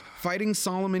 like fighting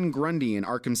Solomon Grundy in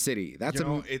Arkham City. That's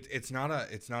it's not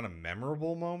a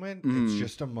memorable moment. Mm-hmm. It's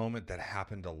just a moment that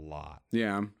happened a lot.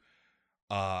 Yeah.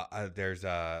 There's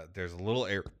a little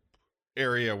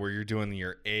area where you're doing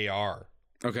your AR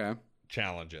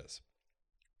challenges,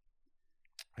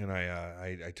 and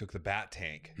I took the bat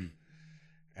tank,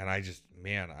 and I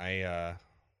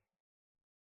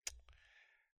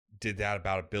did that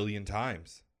about 1 billion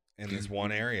times in this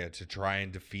one area to try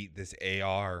and defeat this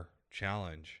AR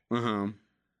challenge.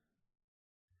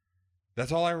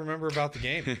 That's all I remember about the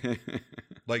game.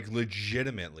 Like,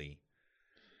 legitimately.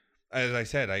 As I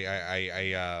said,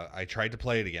 I tried to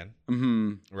play it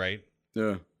again. Right?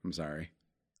 I'm sorry.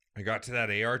 I got to that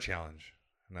AR challenge,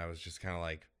 and I was just kind of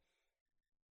like,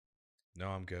 no,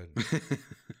 I'm good.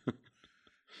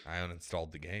 I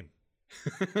uninstalled the game.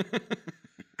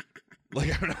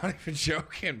 Like, I'm not even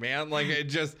joking, man. Like,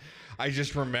 I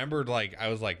just remembered, like, I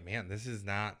was like, man, this is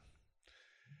not.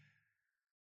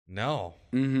 No.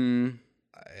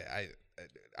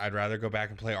 I'd rather go back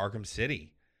and play Arkham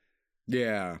City.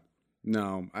 Yeah.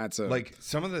 No, that's like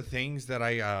some of the things that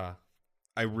I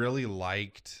really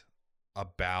liked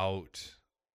about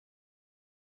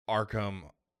Arkham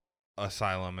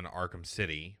Asylum and Arkham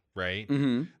City, right?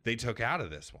 They took out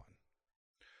of this one.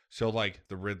 So, like,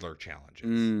 the Riddler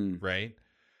challenges, right?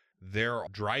 They're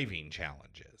driving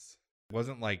challenges. It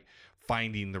wasn't like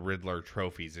finding the Riddler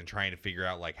trophies and trying to figure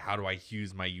out, like, how do I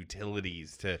use my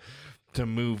utilities to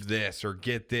move this or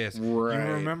get this. Right.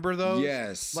 You remember those?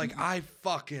 Yes. Like, I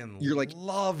fucking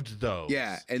loved those.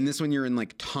 Yeah, and this one you're in,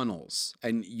 like, tunnels,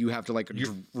 and you have to, like,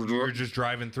 you're just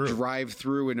driving through. Drive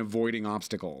through and avoiding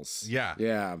obstacles. Yeah.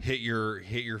 Yeah. Hit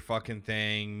your fucking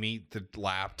thing, meet the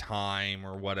lap time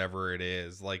or whatever it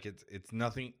is. Like, it's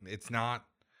nothing. It's not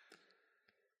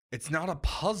a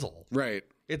puzzle. Right.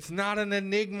 It's not an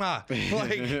enigma.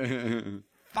 Like,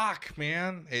 fuck,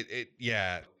 man.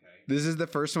 Yeah. This is the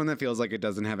first one that feels like it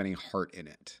doesn't have any heart in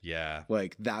it. Yeah.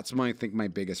 Like, that's I think my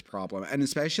biggest problem. And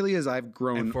especially as I've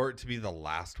grown. And for it to be the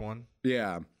last one.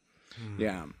 Yeah.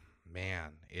 Yeah.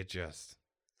 Man, it just.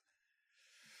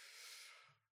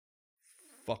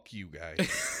 Fuck you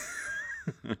guys.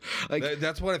 Like,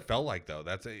 that's what it felt like, though.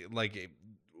 That's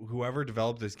whoever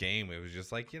developed this game, it was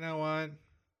just like, you know what?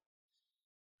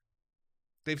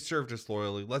 They've served us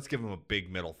loyally. Let's give them a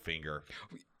big middle finger.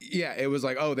 Yeah, it was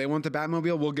like, oh, they want the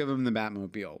Batmobile? We'll give them the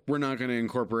Batmobile. We're not going to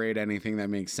incorporate anything that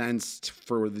makes sense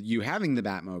for you having the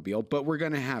Batmobile, but we're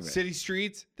going to have it. City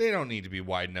streets, they don't need to be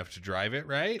wide enough to drive it,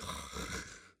 right?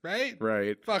 Right?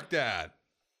 Right. Fuck that.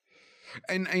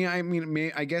 And I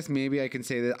mean, I guess maybe I can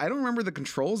say that I don't remember the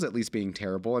controls at least being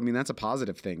terrible. I mean, that's a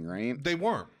positive thing, right? They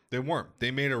weren't.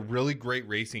 They made a really great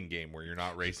racing game where you're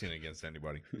not racing against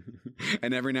anybody.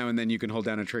 And every now and then you can hold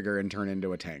down a trigger and turn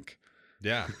into a tank.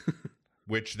 Yeah.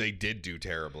 Which they did do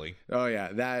terribly. Oh,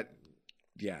 yeah. That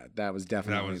was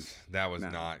definitely. That was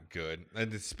not good.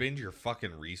 And to spend your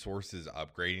fucking resources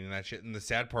upgrading that shit. And the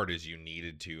sad part is you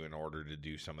needed to in order to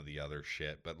do some of the other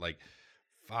shit. But, like,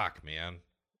 fuck, man.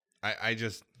 I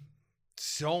just,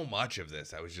 so much of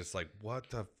this, I was just like,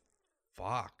 what the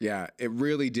fuck? Yeah, it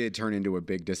really did turn into a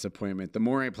big disappointment. The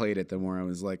more I played it, the more I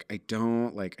was like, I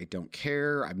don't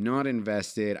care. I'm not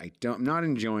invested. I'm not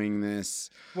enjoying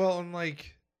this. Well, and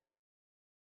like,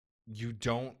 you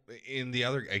don't, in the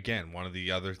other, again, one of the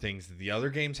other things that the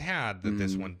other games had that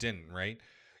this one didn't, right?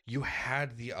 You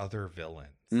had the other villains.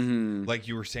 Like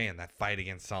you were saying, that fight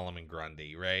against Solomon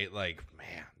Grundy, right? Like,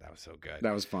 man, that was so good.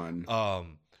 That was fun.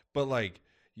 But like,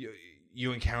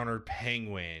 you encountered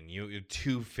Penguin, you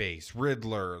Two-Face,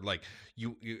 Riddler, like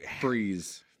you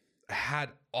Freeze. Had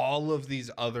all of these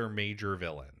other major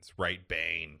villains, right?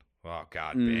 Bane. Oh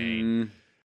God, Bane.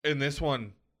 In this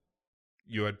one,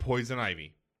 you had Poison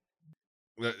Ivy.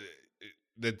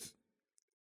 That's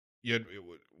you had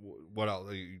what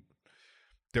else?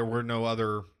 There were no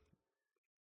other.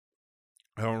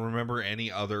 I don't remember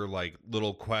any other like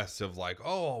little quests of like,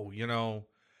 oh, you know,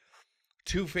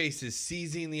 Two-Face is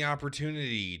seizing the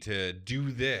opportunity to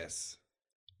do this.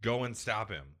 Go and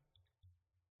stop him.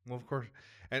 Well, of course.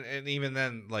 And even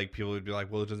then, like, people would be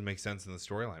like, well, it doesn't make sense in the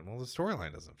storyline. Well, the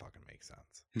storyline doesn't fucking make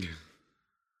sense.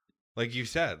 Like you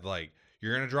said, like,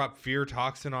 you're going to drop fear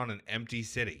toxin on an empty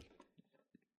city.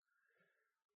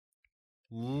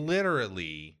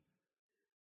 Literally,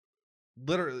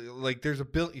 literally, like, there's a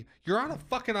you're on a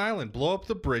fucking island, blow up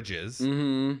the bridges,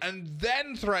 and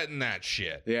then threaten that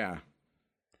shit. Yeah.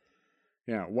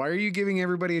 Yeah. Why are you giving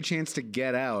everybody a chance to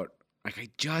get out? Like,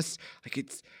 it's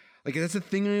like, that's the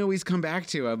thing I always come back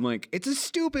to. I'm like, it's a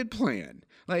stupid plan.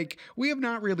 Like, we have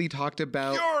not really talked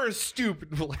about. You're a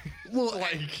stupid plan. Well,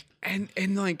 like, and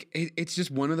like, it's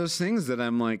just one of those things that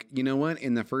I'm like, you know what?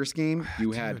 In the first game,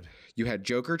 you had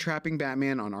Joker trapping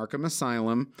Batman on Arkham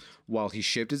Asylum while he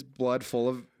shipped his blood full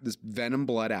of this venom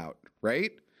blood out,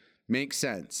 right? Makes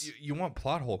sense. You want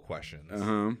plot hole questions.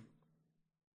 Uh-huh.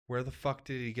 Where the fuck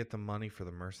did he get the money for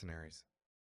the mercenaries?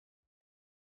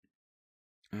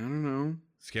 I don't know.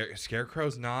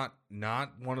 Scarecrow's not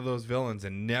one of those villains,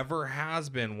 and never has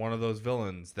been one of those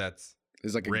villains that's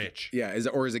is like rich. Is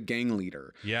a gang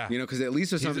leader. Yeah. You know, because at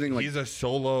least there's something like he's a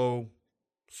solo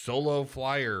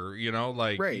flyer, you know,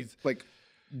 like right. Like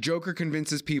Joker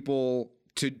convinces people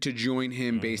to join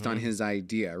him based on his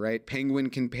idea, right? Penguin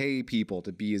can pay people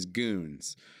to be his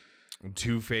goons.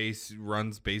 Two-Face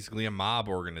runs basically a mob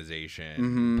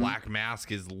organization. Black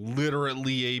Mask is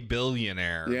literally a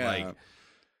billionaire. Yeah.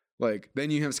 Like then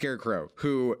you have Scarecrow,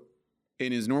 who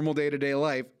in his normal day-to-day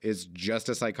life is just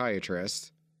a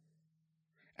psychiatrist.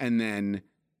 And then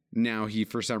now he,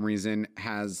 for some reason,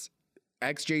 has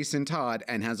ex-Jason Todd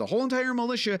and has a whole entire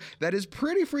militia that is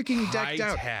pretty freaking decked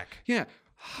out. High tech. Yeah.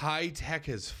 High tech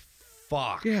as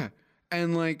fuck. Yeah.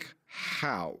 And like,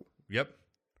 how? Yep.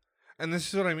 And this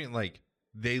is what I mean. Like,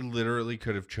 they literally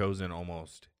could have chosen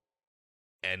almost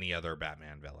any other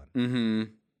Batman villain. Mm-hmm.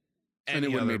 And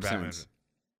it would have made sense.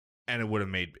 And it would have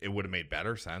made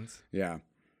better sense. Yeah.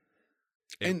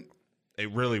 And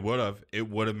it really would have. It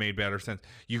would have made better sense.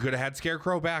 You could have had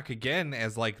Scarecrow back again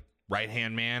as like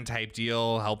right-hand man type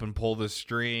deal, helping pull the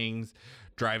strings,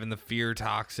 driving the fear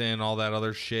toxin, all that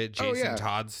other shit. Jason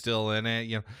Todd's still in it.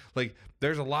 You know, like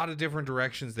there's a lot of different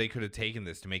directions they could have taken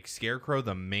this to make Scarecrow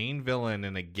the main villain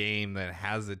in a game that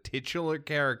has a titular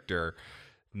character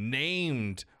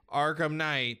named Arkham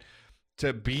Knight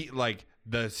to be like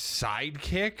the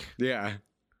sidekick. Yeah.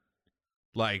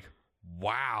 Like,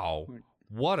 wow.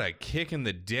 What a kick in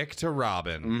the dick to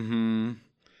Robin. Mm-hmm.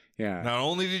 Yeah. Not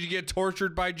only did you get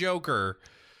tortured by Joker,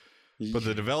 but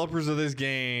the developers of this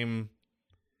game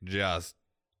just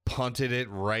punted it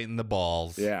right in the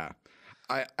balls. Yeah.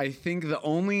 I think the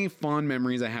only fond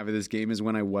memories I have of this game is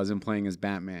when I wasn't playing as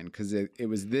Batman, because it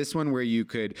was this one where you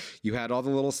had all the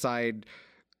little side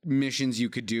missions you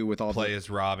could do with all play as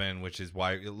Robin, which is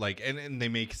why like and they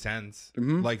make sense.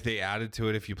 Like they added to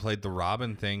it if you played the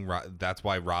Robin thing. That's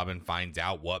why Robin finds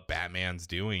out what Batman's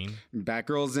doing.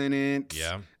 Batgirl's in it.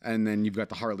 Yeah. And then you've got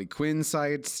the Harley Quinn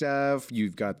side stuff.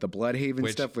 You've got the Bloodhaven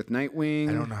stuff with Nightwing.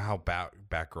 I don't know how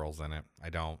Batgirl's in it.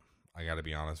 I gotta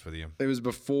be honest with you. It was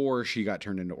before she got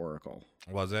turned into Oracle.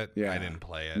 Was it? Yeah. I didn't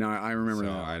play it. No, I remember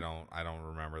that. I don't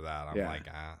remember that. I'm like,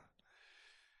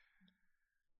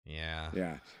 yeah.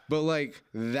 Yeah. But like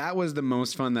that was the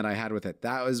most fun that I had with it.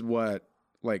 That was what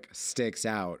like sticks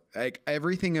out. Like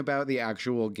everything about the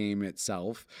actual game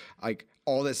itself, like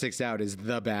all that sticks out is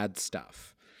the bad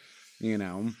stuff. You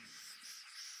know?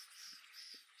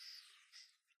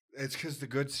 It's because the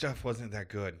good stuff wasn't that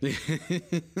good.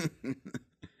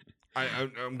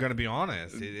 I'm gonna be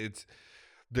honest. It's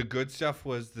the good stuff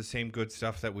was the same good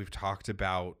stuff that we've talked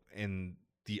about in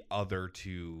the other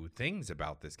two things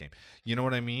about this game. You know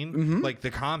what I mean? Mm-hmm. Like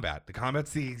the combat. The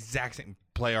combat's the exact same.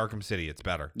 Play Arkham City. It's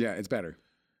better. Yeah, it's better.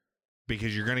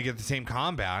 Because you're going to get the same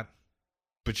combat,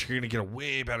 but you're going to get a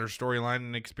way better storyline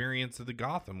and experience of the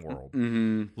Gotham world.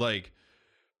 Mm-hmm. Like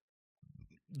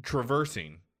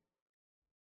traversing.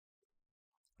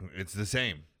 It's the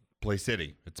same. Play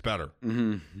City. It's better.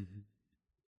 Mm-hmm.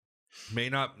 May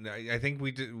not. I think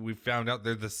we found out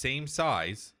they're the same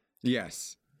size.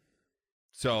 Yes.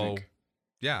 So,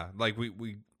 yeah, like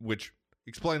which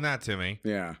explain that to me.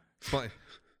 Yeah. Explain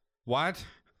what?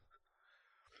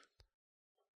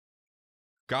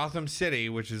 Gotham City,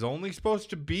 which is only supposed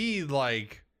to be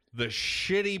like the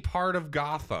shitty part of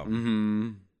Gotham,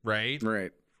 mm-hmm. right?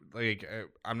 Right. Like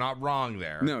I'm not wrong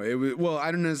there. No, it was. Well,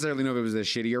 I don't necessarily know if it was a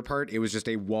shittier part. It was just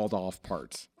a walled off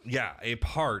part. Yeah, a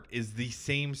part is the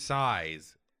same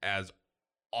size as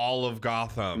all of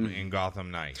Gotham in Gotham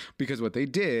Knight. Because what they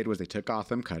did was they took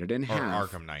Gotham, cut it in half.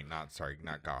 Arkham Knight, not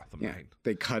Gotham Knight.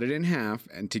 They cut it in half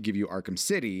and to give you Arkham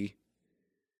City,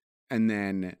 and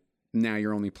then now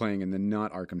you're only playing in the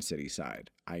not Arkham City side,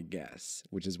 I guess,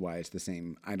 which is why it's the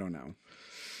same. I don't know.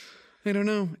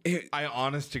 I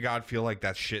honest to God feel like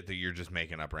that's shit that you're just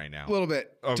making up right now. A little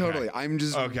bit. Okay. Totally. I'm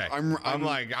just okay.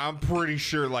 I'm pretty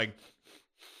sure like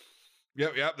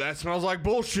yep, that smells like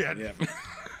bullshit. Yep.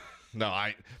 No,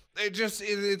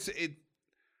 it's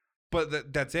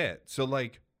But that's it. So,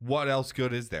 like, what else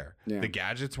good is there? Yeah. The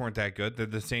gadgets weren't that good. They're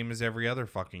the same as every other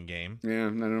fucking game. Yeah,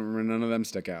 none of them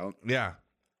stick out. Yeah.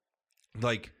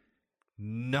 Like,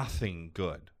 nothing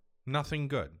good. Nothing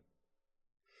good.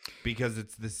 Because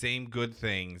it's the same good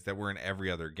things that were in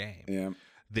every other game. Yeah.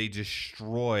 They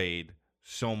destroyed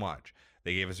so much.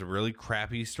 They gave us a really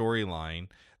crappy storyline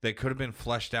that could have been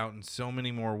fleshed out in so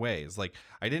many more ways. Like,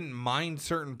 I didn't mind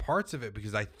certain parts of it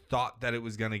because I thought that it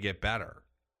was going to get better.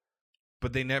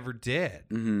 But they never did.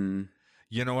 Mm-hmm.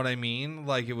 You know what I mean?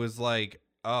 Like, it was like,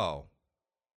 oh.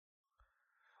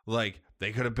 Like,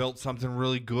 they could have built something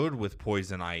really good with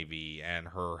Poison Ivy and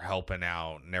her helping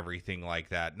out and everything like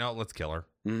that. No, let's kill her.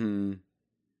 Mm-hmm.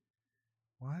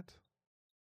 What?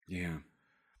 Yeah.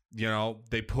 You know,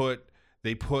 they put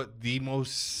the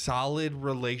most solid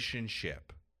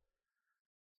relationship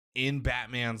in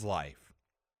Batman's life,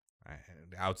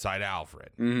 outside Alfred,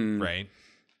 Mm-hmm. right?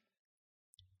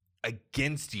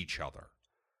 Against each other.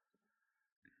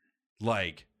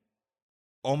 Like,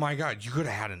 oh my God, you could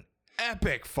have had an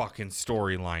epic fucking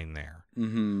storyline there.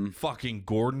 Mm-hmm. Fucking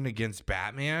Gordon against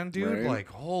Batman, dude. Right. Like,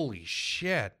 holy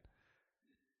shit.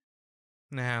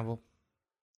 Nah, well,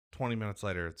 20 minutes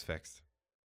later, it's fixed.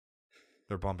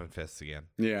 They're bumping fists again.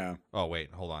 Yeah. Oh,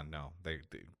 wait, hold on. No,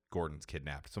 Gordon's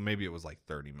kidnapped. So maybe it was like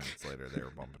 30 minutes later they were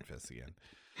bumping fists again.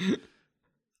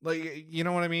 Like, you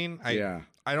know what I mean?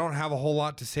 I don't have a whole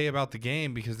lot to say about the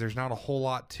game because there's not a whole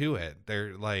lot to it.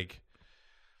 They're like,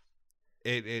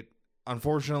 it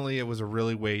unfortunately, it was a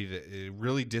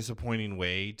really disappointing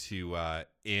way to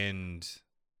end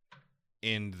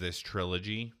this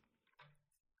trilogy.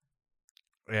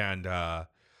 And I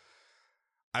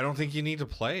don't think you need to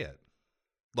play it.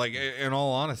 Like, in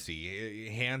all honesty,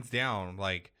 hands down,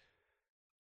 like,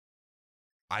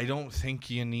 I don't think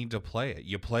you need to play it.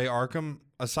 You play Arkham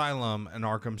Asylum and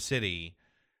Arkham City,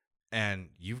 and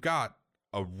you've got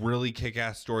a really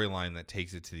kick-ass storyline that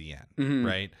takes it to the end, Mm-hmm.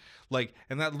 right? Like,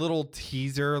 and that little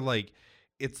teaser, like,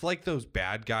 it's like those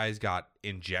bad guys got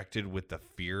injected with the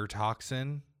fear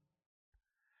toxin.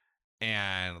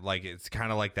 And, like, it's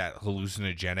kind of like that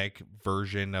hallucinogenic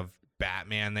version of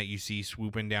Batman that you see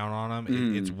swooping down on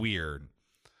him. It's weird.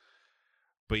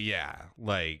 But, yeah,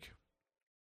 like...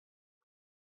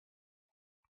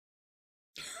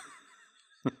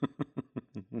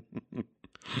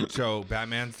 So,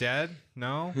 Batman's dead?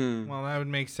 No? Well, that would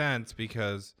make sense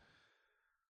because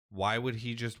why would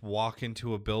he just walk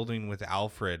into a building with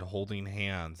Alfred holding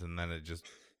hands and then it just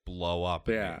blow up?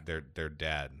 Yeah. And they're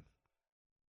dead.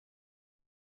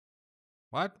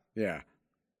 What? Yeah.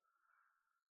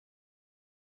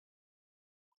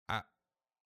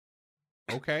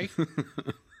 Okay.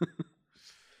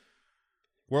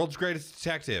 World's greatest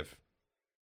detective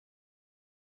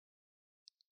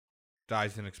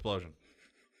dies in an explosion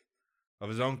of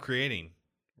his own creating,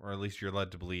 or at least you're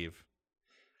led to believe.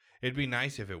 It'd be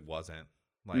nice if it wasn't.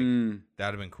 Like,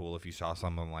 that'd have been cool if you saw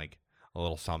something like a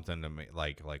little something to make,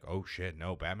 like, oh shit,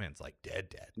 no, Batman's like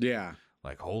dead. Yeah.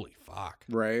 Like, holy fuck.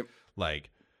 Right. Like,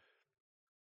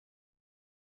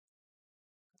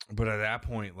 but at that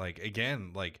point, like,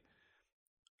 again, like,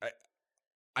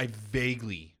 I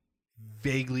vaguely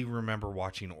remember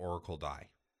watching Oracle die.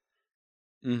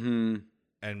 Mm-hmm.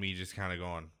 And me just kind of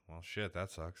going, well, shit,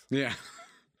 that sucks. Yeah.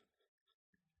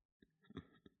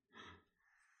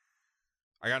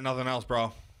 I got nothing else,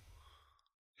 bro.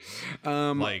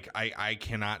 Like, I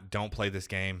cannot, don't play this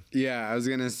game. Yeah, I was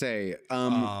going to say.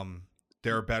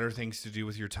 There are better things to do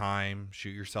with your time.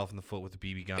 Shoot yourself in the foot with a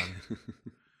BB gun.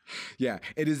 Yeah,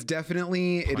 it is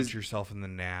definitely Punch yourself in the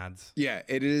nads. Yeah,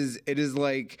 it is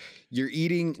like you're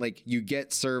eating, like, you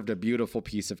get served a beautiful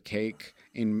piece of cake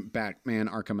in Batman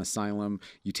Arkham Asylum.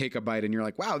 You take a bite and you're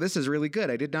like, wow, this is really good.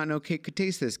 I did not know cake could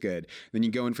taste this good. Then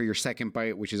you go in for your second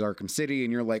bite, which is Arkham City,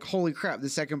 and you're like, holy crap, the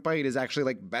second bite is actually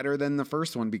like better than the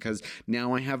first one because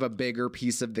now I have a bigger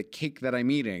piece of the cake that I'm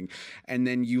eating. And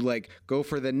then you like go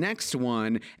for the next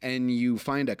one and you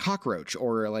find a cockroach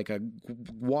or like a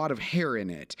wad of hair in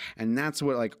it. And that's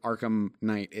what like Arkham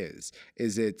Knight is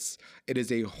it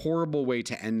is a horrible way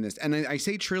to end this. And I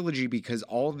say trilogy because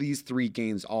all these three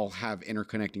games all have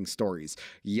interconnecting stories.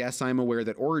 Yes, I'm aware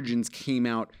that Origins came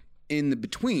out in the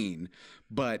between,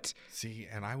 but see,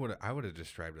 and I would have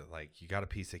described it like you got a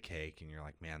piece of cake and you're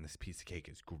like, man, this piece of cake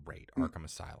is great. Arkham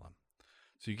Asylum.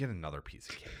 So you get another piece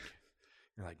of cake.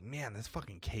 You're like, man, this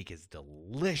fucking cake is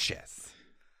delicious.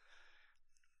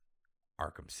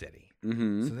 Arkham City.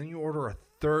 Mm-hmm. So then you order a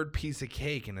third piece of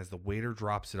cake, and as the waiter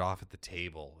drops it off at the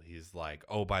table, he's like,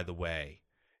 oh, by the way,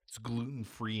 it's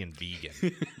gluten-free and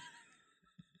vegan.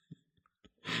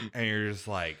 and you're just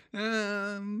like,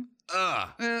 No,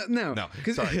 No,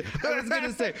 because sorry. I was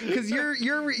gonna say because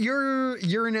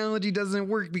your analogy doesn't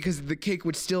work because the cake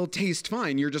would still taste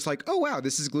fine. You're just like, oh wow,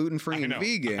 this is gluten free and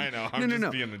vegan. I know. I'm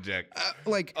just being a dick.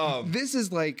 This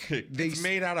is like It's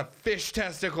made out of fish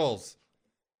testicles.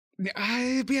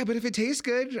 Yeah, but if it tastes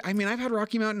good, I mean, I've had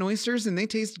Rocky Mountain oysters and they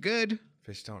taste good.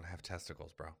 Fish don't have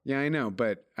testicles, bro. Yeah, I know,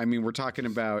 but I mean, we're talking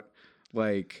about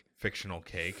like Fictional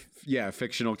cake.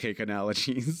 fictional cake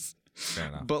analogies. Fair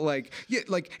enough. But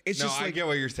it's No, just I like get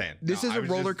what you're saying. this is a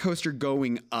roller coaster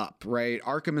going up, right?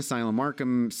 Arkham Asylum,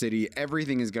 Arkham City,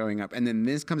 everything is going up, and then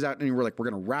this comes out, and we're like, we're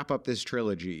gonna wrap up this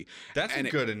trilogy. That's and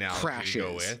a good analogy crashes. to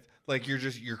go with. Like you're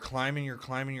climbing.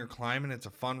 It's a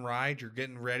fun ride. You're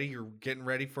getting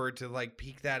ready for it to like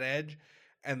peak that edge,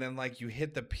 and then like you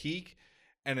hit the peak,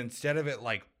 and instead of it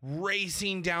like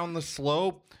racing down the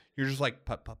slope, you're just like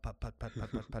put,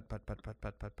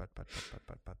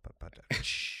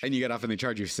 and you get off and they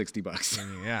charge you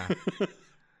 $60. Yeah.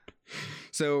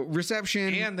 So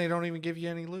reception, and they don't even give you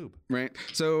any lube. right?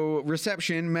 So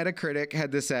reception, Metacritic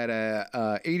had this at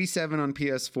a 87 on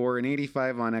PS4, an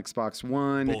 85 on Xbox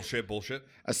One, Bullshit.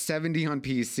 a 70 on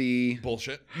PC,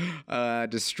 Bullshit.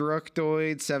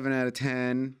 Destructoid 7 out of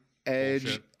 10,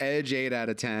 Bullshit. Edge 8 out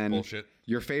of 10. Bullshit.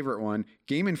 Your favorite one,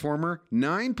 Game Informer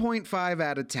 9.5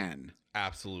 out of 10.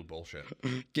 Absolute bullshit.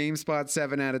 GameSpot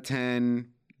 7 out of 10.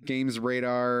 Games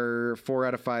Radar 4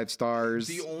 out of 5 stars.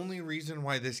 The only reason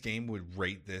why this game would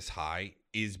rate this high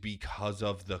is because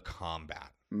of the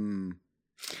combat.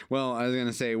 Well, I was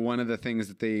gonna say one of the things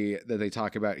that they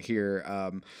talk about here.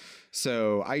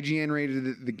 So IGN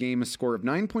rated the game a score of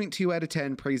 9.2 out of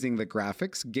 10, praising the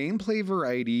graphics, gameplay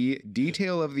variety,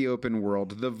 detail of the open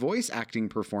world, the voice acting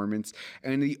performance,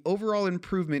 and the overall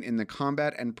improvement in the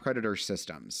combat and Predator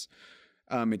systems.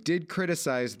 It did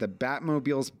criticize the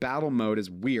Batmobile's battle mode as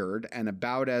weird and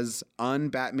about as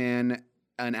un-Batman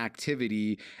an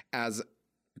activity as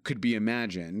could be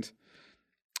imagined.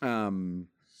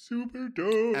 Super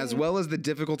dope. As well as the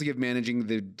difficulty of managing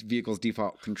the vehicle's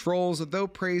default controls, though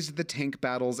praised the tank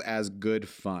battles as good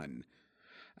fun.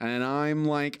 And I'm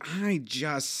like, I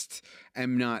just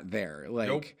am not there.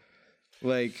 Like,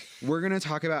 we're going to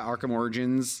talk about Arkham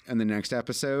Origins in the next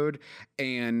episode,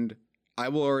 and I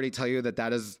will already tell you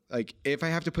that is, like, if I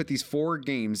have to put these 4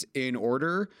 games in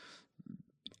order,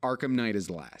 Arkham Knight is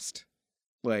last.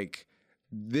 Like,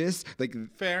 this, like...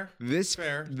 Fair.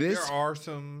 There are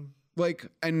some... Like,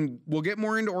 and we'll get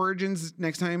more into Origins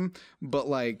next time, but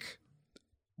like,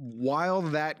 while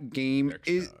that game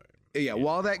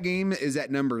while that game is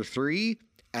at number 3,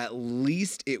 at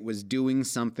least it was doing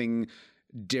something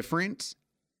different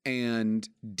and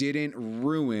didn't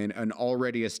ruin an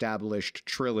already established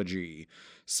trilogy.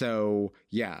 So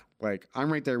yeah, like,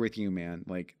 I'm right there with you, man.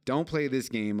 Like, don't play this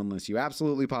game unless you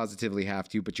absolutely positively have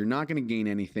to, but you're not going to gain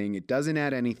anything. It doesn't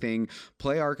add anything.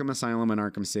 Play Arkham Asylum and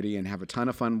Arkham City and have a ton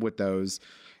of fun with those.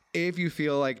 If you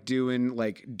feel like doing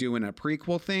a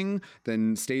prequel thing,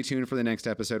 then stay tuned for the next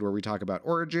episode where we talk about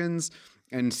Origins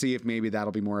and see if maybe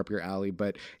that'll be more up your alley.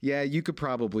 But yeah, you could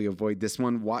probably avoid this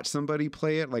one. Watch somebody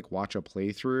play it, like watch a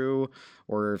playthrough,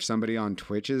 or if somebody on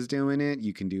Twitch is doing it,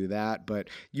 you can do that. But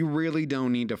you really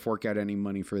don't need to fork out any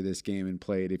money for this game and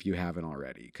play it if you haven't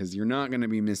already, because you're not going to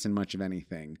be missing much of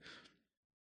anything.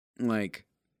 Like,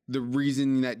 the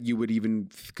reason that you would even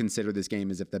consider this game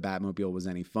is if the Batmobile was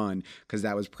any fun, because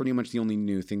that was pretty much the only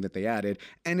new thing that they added,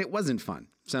 and it wasn't fun.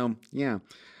 So yeah.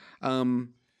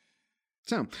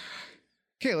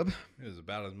 Caleb. It was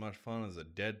about as much fun as a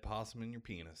dead possum in your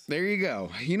penis. There you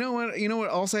go. You know what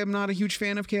also I'm not a huge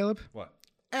fan of, Caleb? What?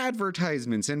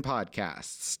 Advertisements in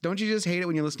podcasts. Don't you just hate it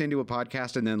when you listen to a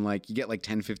podcast and then like you get like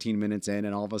 10, 15 minutes in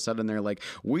and all of a sudden they're like,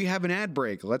 we have an ad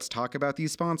break. Let's talk about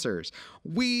these sponsors.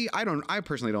 I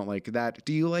personally don't like that.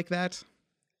 Do you like that?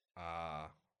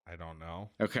 I don't know.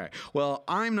 Okay. Well,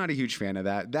 I'm not a huge fan of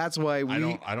that. That's why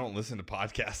I don't listen to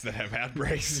podcasts that have ad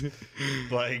breaks.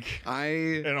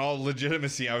 In all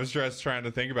legitimacy, I was just trying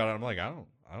to think about it. I'm like, I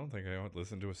don't think I would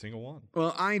listen to a single one.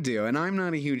 Well, I do, and I'm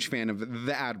not a huge fan of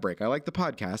the ad break. I like the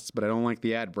podcasts, but I don't like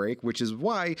the ad break, which is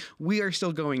why we are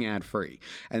still going ad free.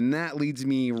 And that leads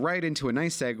me right into a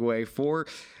nice segue for...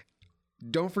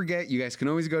 Don't forget, you guys can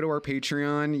always go to our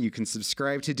Patreon. You can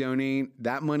subscribe to donate.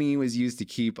 That money was used to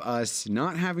keep us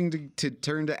not having to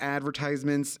turn to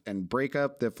advertisements and break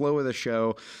up the flow of the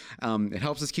show. It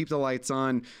helps us keep the lights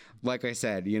on. Like I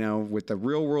said, with the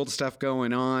real world stuff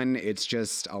going on, it's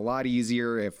just a lot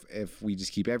easier if we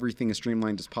just keep everything as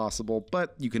streamlined as possible.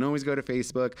 But you can always go to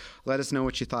Facebook. Let us know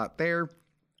what you thought there.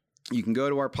 You can go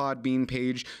to our Podbean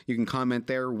page. You can comment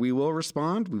there. We will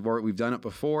respond. We've done it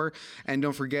before. And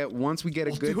don't forget, once we get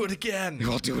a good... We'll do it again.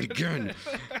 We'll do it again.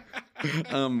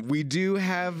 We do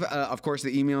have, of course,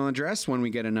 the email address. When we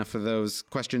get enough of those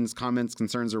questions, comments,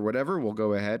 concerns, or whatever, we'll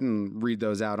go ahead and read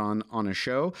those out on a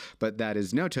show. But that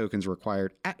is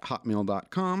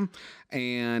notokensrequired@hotmail.com.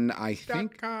 And I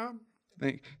think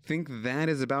that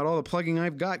is about all the plugging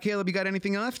I've got. Caleb, you got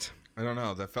anything left? I don't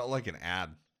know. That felt like an ad.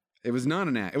 It was not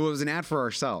an ad. It was an ad for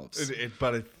ourselves.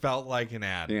 But it felt like an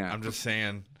ad. Yeah. I'm just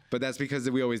saying. But that's because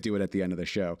we always do it at the end of the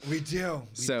show. We do.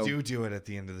 We do it at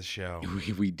the end of the show.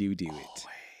 We do it. Always.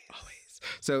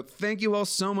 So thank you all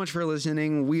so much for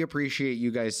listening. We appreciate you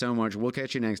guys so much. We'll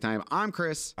catch you next time. I'm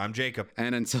Chris. I'm Jacob.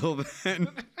 And until then...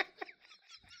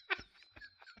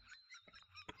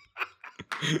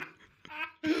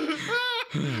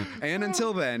 and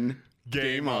until then,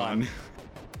 game on.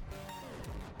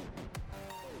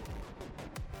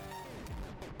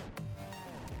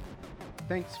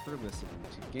 Thanks for listening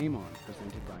to Game On,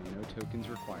 presented by No Tokens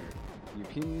Required. The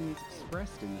opinions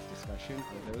expressed in this discussion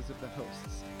are those of the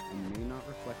hosts and may not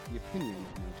reflect the opinion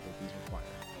of No Tokens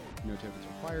Required. No Tokens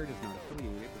Required is not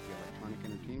affiliated with the electronic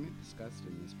entertainment discussed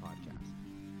in this podcast.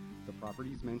 The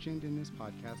properties mentioned in this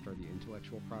podcast are the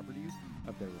intellectual properties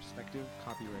of their respective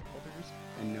copyright holders,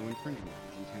 and no infringement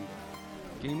is intended.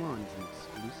 Game On is an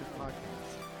exclusive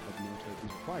podcast of No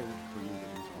Tokens Required created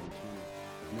in 2020.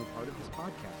 No part of this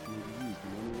podcast may be used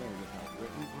in any way without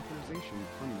written authorization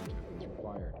from No Tokens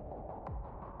Required.